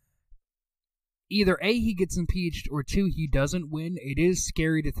either A, he gets impeached, or 2, he doesn't win. It is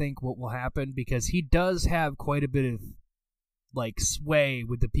scary to think what will happen, because he does have quite a bit of, like, sway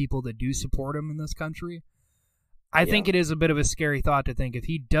with the people that do support him in this country. I think it is a bit of a scary thought to think if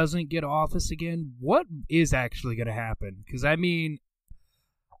he doesn't get office again, what is actually going to happen? Because, I mean...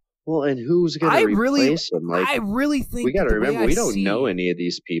 Well, and who's going to replace him? Like, I really think we got to remember, we don't know any of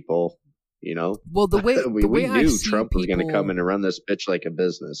these people, you know? Well, the way we knew Trump was going to come in and run this bitch like a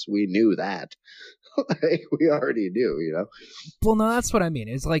business. We knew that. Like, we already knew, you know? Well, no, that's what I mean.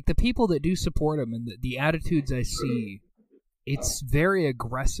 It's like the people that do support him and the attitudes I see, it's very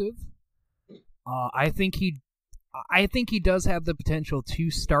aggressive. I think he does have the potential to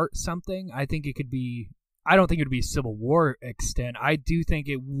start something. I don't think it would be Civil War extent. I do think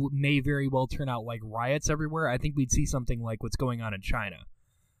it may very well turn out like riots everywhere. I think we'd see something like what's going on in China,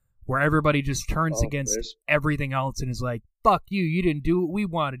 where everybody just turns against everything else and is like, fuck you, you didn't do what we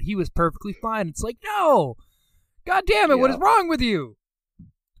wanted. He was perfectly fine. It's like, no! God damn it, what is wrong with you?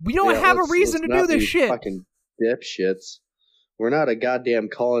 We don't have a reason to do this shit. Fucking dipshits. We're not a goddamn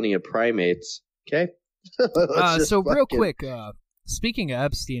colony of primates, okay? So real quick, speaking of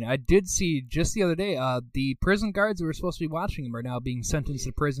Epstein, I did see just the other day, the prison guards who were supposed to be watching him are now being sentenced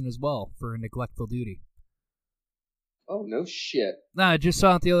to prison as well for neglectful duty. Oh, no shit. I just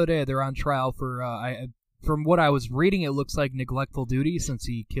saw it the other day. They're on trial for, from what I was reading, it looks like neglectful duty since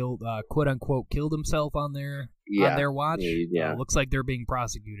he killed, quote unquote, killed himself on their watch. Yeah. Looks like they're being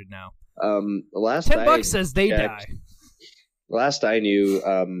prosecuted now. Last $10 says they die. Last I knew,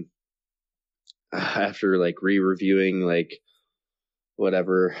 after like re-reviewing like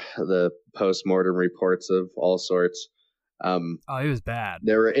whatever the post-mortem reports of all sorts, it was bad.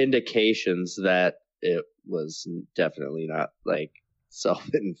 There were indications that it was definitely not like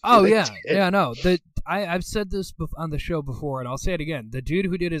self-inflicted. Oh yeah, no. I've said this on the show before, and I'll say it again. The dude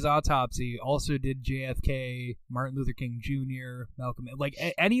who did his autopsy also did JFK, Martin Luther King Jr., Malcolm, like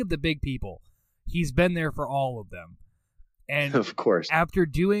any of the big people. He's been there for all of them. And of course, after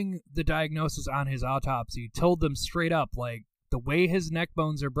doing the diagnosis on his autopsy, told them straight up, like, the way his neck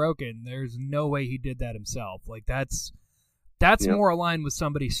bones are broken, there's no way he did that himself. Like, that's more aligned with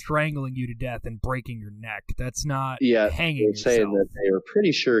somebody strangling you to death and breaking your neck. That's not hanging yourself. Saying that they were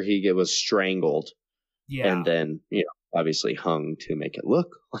pretty sure he was strangled. Yeah. And then, obviously hung to make it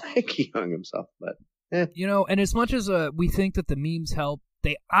look like he hung himself. But, and as much as we think that the memes help,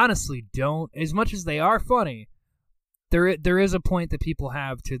 they honestly don't. As much as they are funny, there is a point that people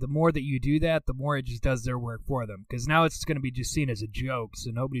have to, the more that you do that, the more it just does their work for them. Because now it's going to be just seen as a joke, so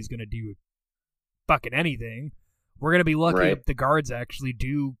nobody's going to do fucking anything. We're going to be lucky if the guards actually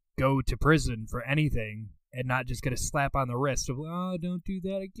do go to prison for anything and not just get a slap on the wrist of, oh, don't do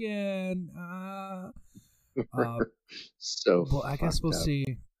that again. So well, I guess we'll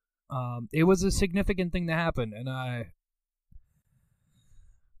see. It was a significant thing to happen, and I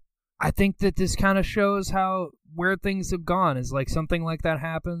think that this kind of shows where things have gone. Is like something like that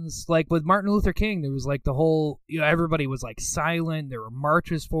happens. Like with Martin Luther King, there was like the whole, everybody was like silent. There were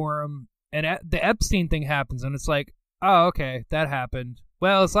marches for him, and the Epstein thing happens, and it's like, oh, okay, that happened.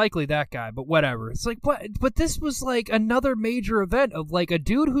 Well, it's likely that guy, but whatever. It's like, but this was like another major event of like a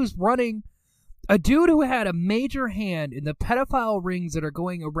dude who had a major hand in the pedophile rings that are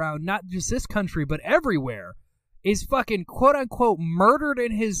going around not just this country, but everywhere, is fucking quote-unquote murdered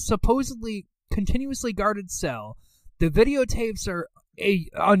in his supposedly continuously guarded cell. The videotapes are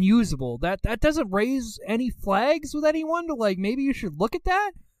unusable. That doesn't raise any flags with anyone to, like, maybe you should look at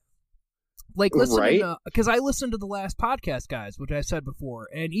that? Like, listen, right? Because I listened to the last podcast, guys, which I said before,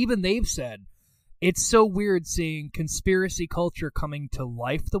 and even they've said it's so weird seeing conspiracy culture coming to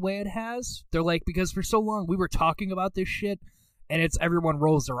life the way it has. They're like, because for so long we were talking about this shit, and everyone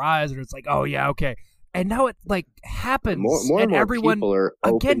rolls their eyes, and it's like, oh yeah, okay. And now it like happens, more and more everyone people are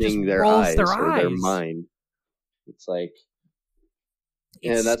again just their rolls eyes their or eyes. their mind. It's like,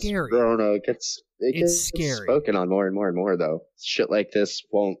 it's that's scary. I don't know. It gets scary. Spoken on more and more and more though. Shit like this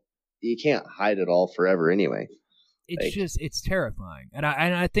you can't hide it all forever anyway. It's terrifying, and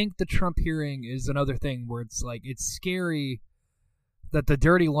I think the Trump hearing is another thing where it's like it's scary that the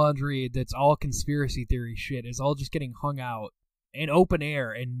dirty laundry that's all conspiracy theory shit is all just getting hung out in open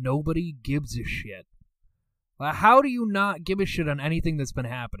air and nobody gives a shit. How do you not give a shit on anything that's been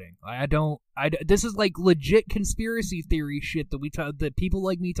happening? This is like legit conspiracy theory shit that people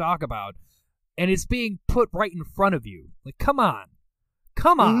like me talk about, and it's being put right in front of you. Like, come on.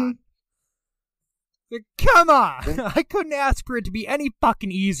 Mm-hmm. Come on! I couldn't ask for it to be any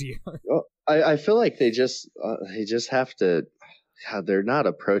fucking easier. Well, I feel like they just have to. They're not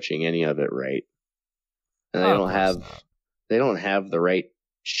approaching any of it right, and they don't have the right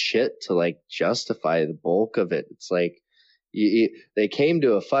shit to like justify the bulk of it. It's like they came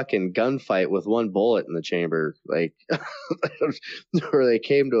to a fucking gunfight with one bullet in the chamber, like, or they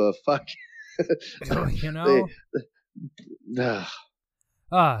came to a fucking.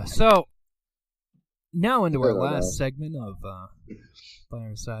 So. Now into our last segment of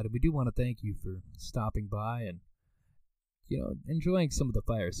Fireside. We do want to thank you for stopping by and, enjoying some of the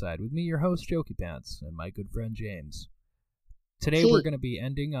Fireside with me, your host, Jokey Pants, and my good friend, James. Today we're going to be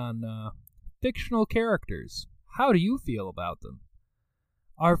ending on fictional characters. How do you feel about them?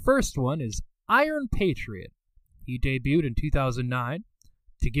 Our first one is Iron Patriot. He debuted in 2009.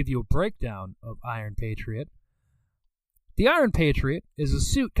 To give you a breakdown of Iron Patriot, the Iron Patriot is a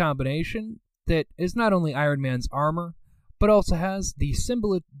suit combination that is not only Iron Man's armor, but also has the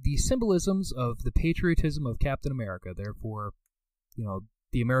symbolisms of the patriotism of Captain America. Therefore,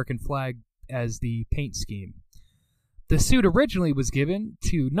 the American flag as the paint scheme. The suit originally was given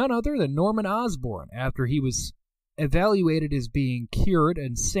to none other than Norman Osborn after he was evaluated as being cured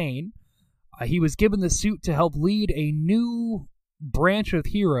and sane. He was given the suit to help lead a new branch of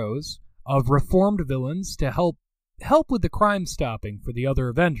heroes, of reformed villains, to help with the crime stopping for the other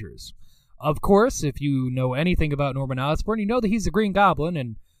Avengers. Of course, if you know anything about Norman Osborn, you know that he's a Green Goblin,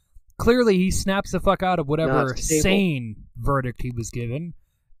 and clearly he snaps the fuck out of whatever sane verdict he was given,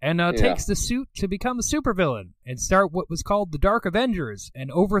 and takes the suit to become a supervillain and start what was called the Dark Avengers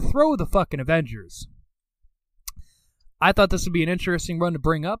and overthrow the fucking Avengers. I thought this would be an interesting one to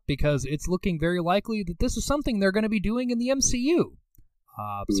bring up because it's looking very likely that this is something they're going to be doing in the MCU.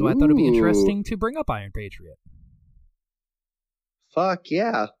 So I thought it'd be interesting to bring up Iron Patriot. Fuck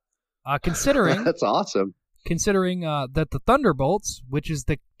yeah. Considering that's awesome. Considering that the Thunderbolts, which is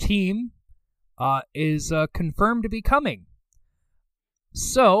the team, is confirmed to be coming.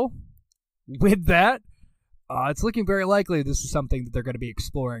 So, with that, it's looking very likely this is something that they're going to be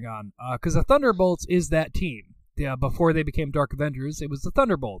exploring on. Because the Thunderbolts is that team. Before they became Dark Avengers, it was the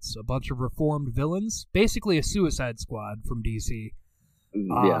Thunderbolts, a bunch of reformed villains, basically a Suicide Squad from DC.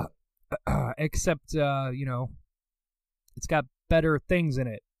 Except, it's got better things in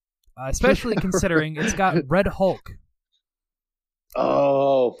it. Especially considering it's got Red Hulk.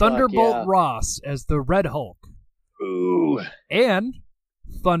 Oh, Thunderbolt Ross as the Red Hulk. Ooh. And,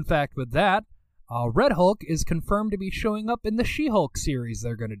 fun fact with that, Red Hulk is confirmed to be showing up in the She-Hulk series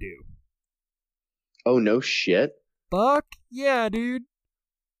they're going to do. Oh, no shit? Fuck yeah, dude.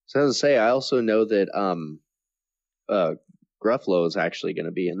 So as I say, I also know that Gruffalo is actually going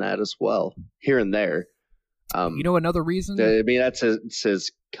to be in that as well, here and there. Another reason? I mean, that's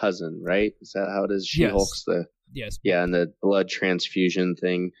his cousin, right? Is that how it is? She-Hulk's Yes. Yeah, and the blood transfusion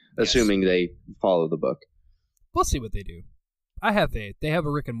thing, assuming they follow the book. We'll see what they do. I have faith. They have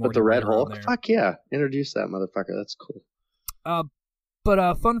a Rick and Morty. But the Red Hulk? Fuck yeah. Introduce that motherfucker. That's cool.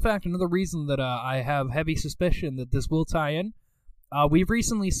 But fun fact, another reason that I have heavy suspicion that this will tie in, we've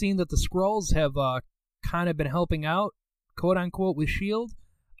recently seen that the Skrulls have kind of been helping out, quote-unquote, with S.H.I.E.L.D.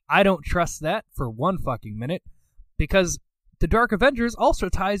 I don't trust that for one fucking minute, because the Dark Avengers also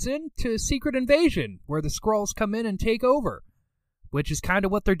ties in to Secret Invasion, where the Skrulls come in and take over, which is kind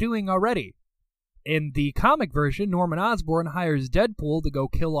of what they're doing already. In the comic version, Norman Osborn hires Deadpool to go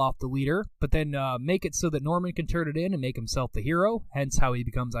kill off the leader, but then make it so that Norman can turn it in and make himself the hero, hence how he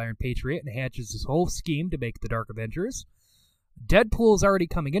becomes Iron Patriot and hatches his whole scheme to make the Dark Avengers. Deadpool is already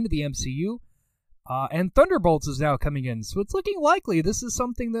coming into the MCU, and Thunderbolts is now coming in, so it's looking likely this is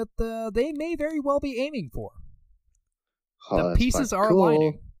something that they may very well be aiming for. Oh, The pieces are cool.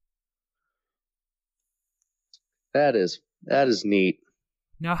 aligning. That is neat.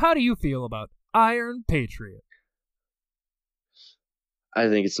 Now, how do you feel about Iron Patriot? I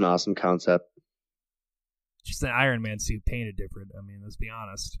think it's an awesome concept. Just an Iron Man suit painted different. I mean, let's be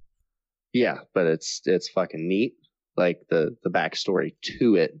honest. Yeah, but it's fucking neat. Like the backstory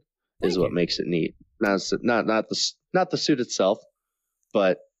to it is Thank what you. makes it neat. Not the suit itself,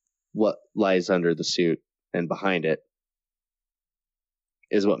 but what lies under the suit and behind it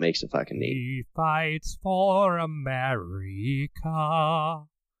is what makes it fucking neat. He fights for America.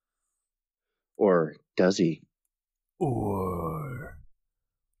 Or does he? Or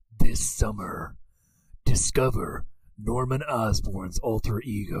this summer, discover Norman Osborn's alter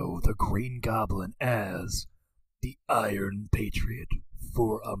ego, the Green Goblin, as the Iron Patriot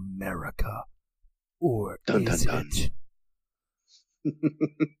for America. Or Dun, is dun, dun. it?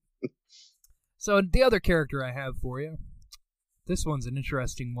 So the other character I have for you, this one's an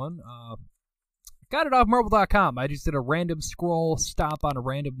interesting one. Got it off Marvel.com. I just did a random scroll stop on a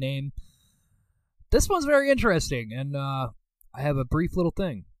random name. This one's very interesting, and I have a brief little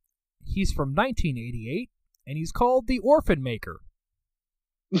thing. He's from 1988, and he's called the Orphan Maker.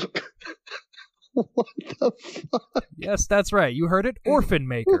 What the fuck? Yes, that's right. You heard it. Orphan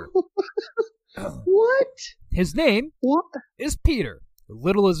Maker. What? His name What? is Peter.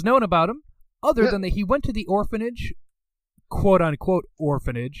 Little is known about him, other than that he went to the orphanage, quote-unquote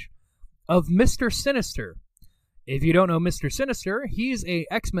orphanage, of Mr. Sinister. If you don't know Mr. Sinister, he's a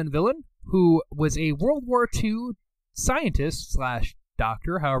X-Men villain who was a World War II scientist /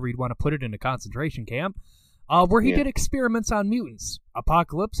 doctor, however you'd want to put it, in a concentration camp, where he did experiments on mutants.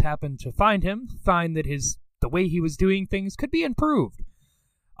 Apocalypse happened to find that the way he was doing things could be improved.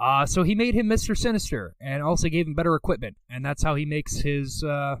 So he made him Mr. Sinister and also gave him better equipment, and that's how he makes his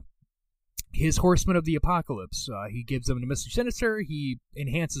Horsemen of the Apocalypse. He gives them to Mr. Sinister, he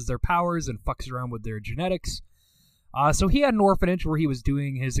enhances their powers and fucks around with their genetics. So he had an orphanage where he was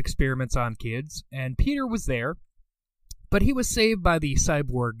doing his experiments on kids, and Peter was there, but he was saved by the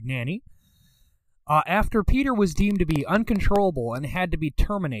cyborg nanny. After Peter was deemed to be uncontrollable and had to be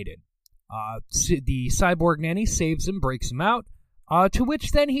terminated, the cyborg nanny saves him, breaks him out, to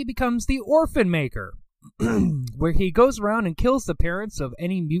which then he becomes the Orphan Maker, where he goes around and kills the parents of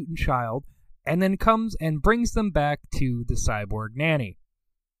any mutant child, and then comes and brings them back to the cyborg nanny.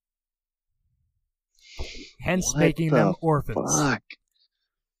 Hence What making the them orphans. Fuck.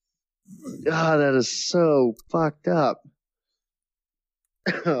 Ah, that is so fucked up.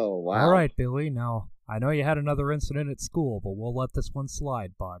 Oh, wow. All right, Billy. Now, I know you had another incident at school, but we'll let this one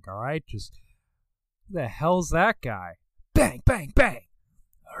slide, Bug, all right? Just, who the hell's that guy? Bang, bang, bang!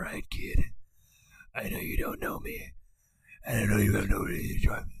 All right, kid. I know you don't know me, and I know you have no reason to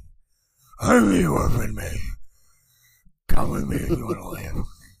join me. I'm the Orphan Man. Come with me if you want to live.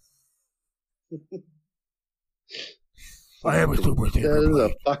 I am a super That is a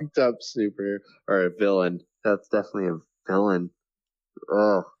fucked up super or a villain. That's definitely a villain.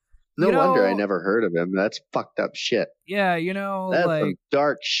 Oh, no You know- wonder I never heard of him. That's fucked up shit. Yeah, That's like, some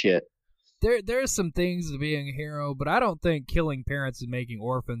dark shit. there's some things to being a hero, but I don't think killing parents and making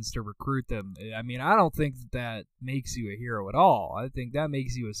orphans to recruit them, I mean, I don't think that makes you a hero at all. I think that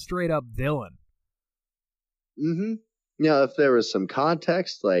makes you a straight up villain. Mm-hmm. Now, if there was some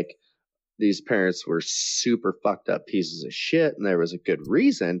context, like these parents were super fucked up pieces of shit, and there was a good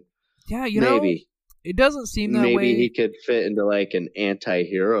reason, Yeah, you know, maybe it doesn't seem that maybe way. he could fit into like an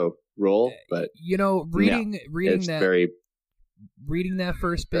anti-hero role. But You know, reading it's that very reading that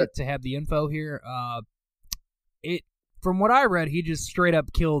first bit to have the info here, it from what I read, he just straight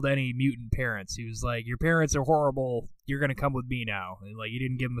up killed any mutant parents. He was like, "Your parents are horrible. You're gonna come with me now." And, like, he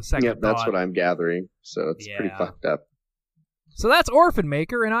didn't give him a second Yep, that's thought. what I'm gathering. So it's pretty Yeah. fucked up. So that's Orphan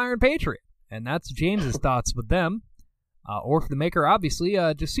Maker and Iron Patriot, and that's James's thoughts with them. Orphan Maker, obviously,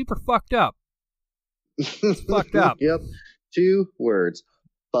 just super fucked up. fucked up. Yep. 2 words.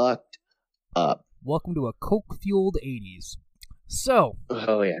 Fucked up. Welcome to a coke-fueled 80s. So,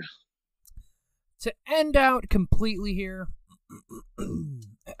 Oh yeah. to end out completely here,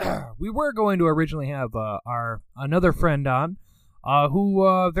 we were going to originally have our another friend on,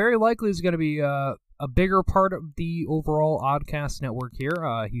 who very likely is going to be a bigger part of the overall Oddcast network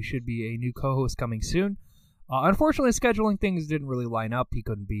here. He should be a new co-host coming soon. Unfortunately, scheduling things didn't really line up. He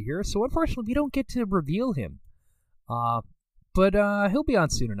couldn't be here, so unfortunately, we don't get to reveal him. But he'll be on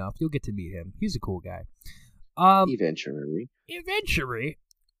soon enough. You'll get to meet him. He's a cool guy. Eventually.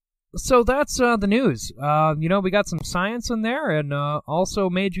 So that's the news. We got some science in there, and also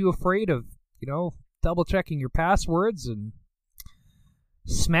made you afraid of, double checking your passwords and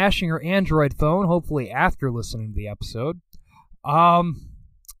smashing your Android phone. Hopefully, after listening to the episode.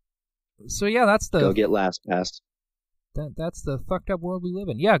 So yeah, that's the Go get LastPass. That's the fucked up world we live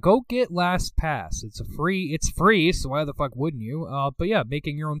in. Yeah, go get LastPass. It's free, so why the fuck wouldn't you? But yeah,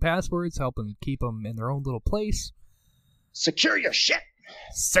 making your own passwords, helping keep them in their own little place. Secure your shit.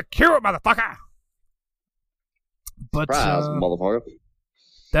 Secure it, motherfucker! But, Surprise, motherfucker.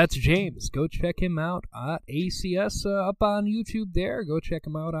 That's James. Go check him out at ACS up on YouTube there. Go check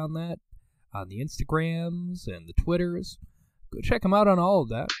him out on that, on the Instagrams and the Twitters. Go check him out on all of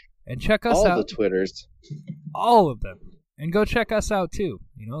that. And check us out. All the Twitters. All of them. And go check us out, too.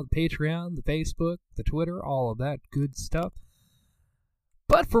 The Patreon, the Facebook, the Twitter, all of that good stuff.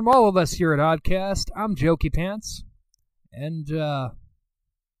 But from all of us here at Oddcast, I'm Jokey Pants. And,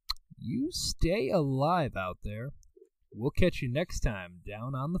 you stay alive out there. We'll catch you next time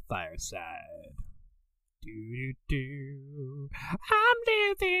down on the fireside. Do-do-do. I'm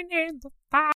living in the fire.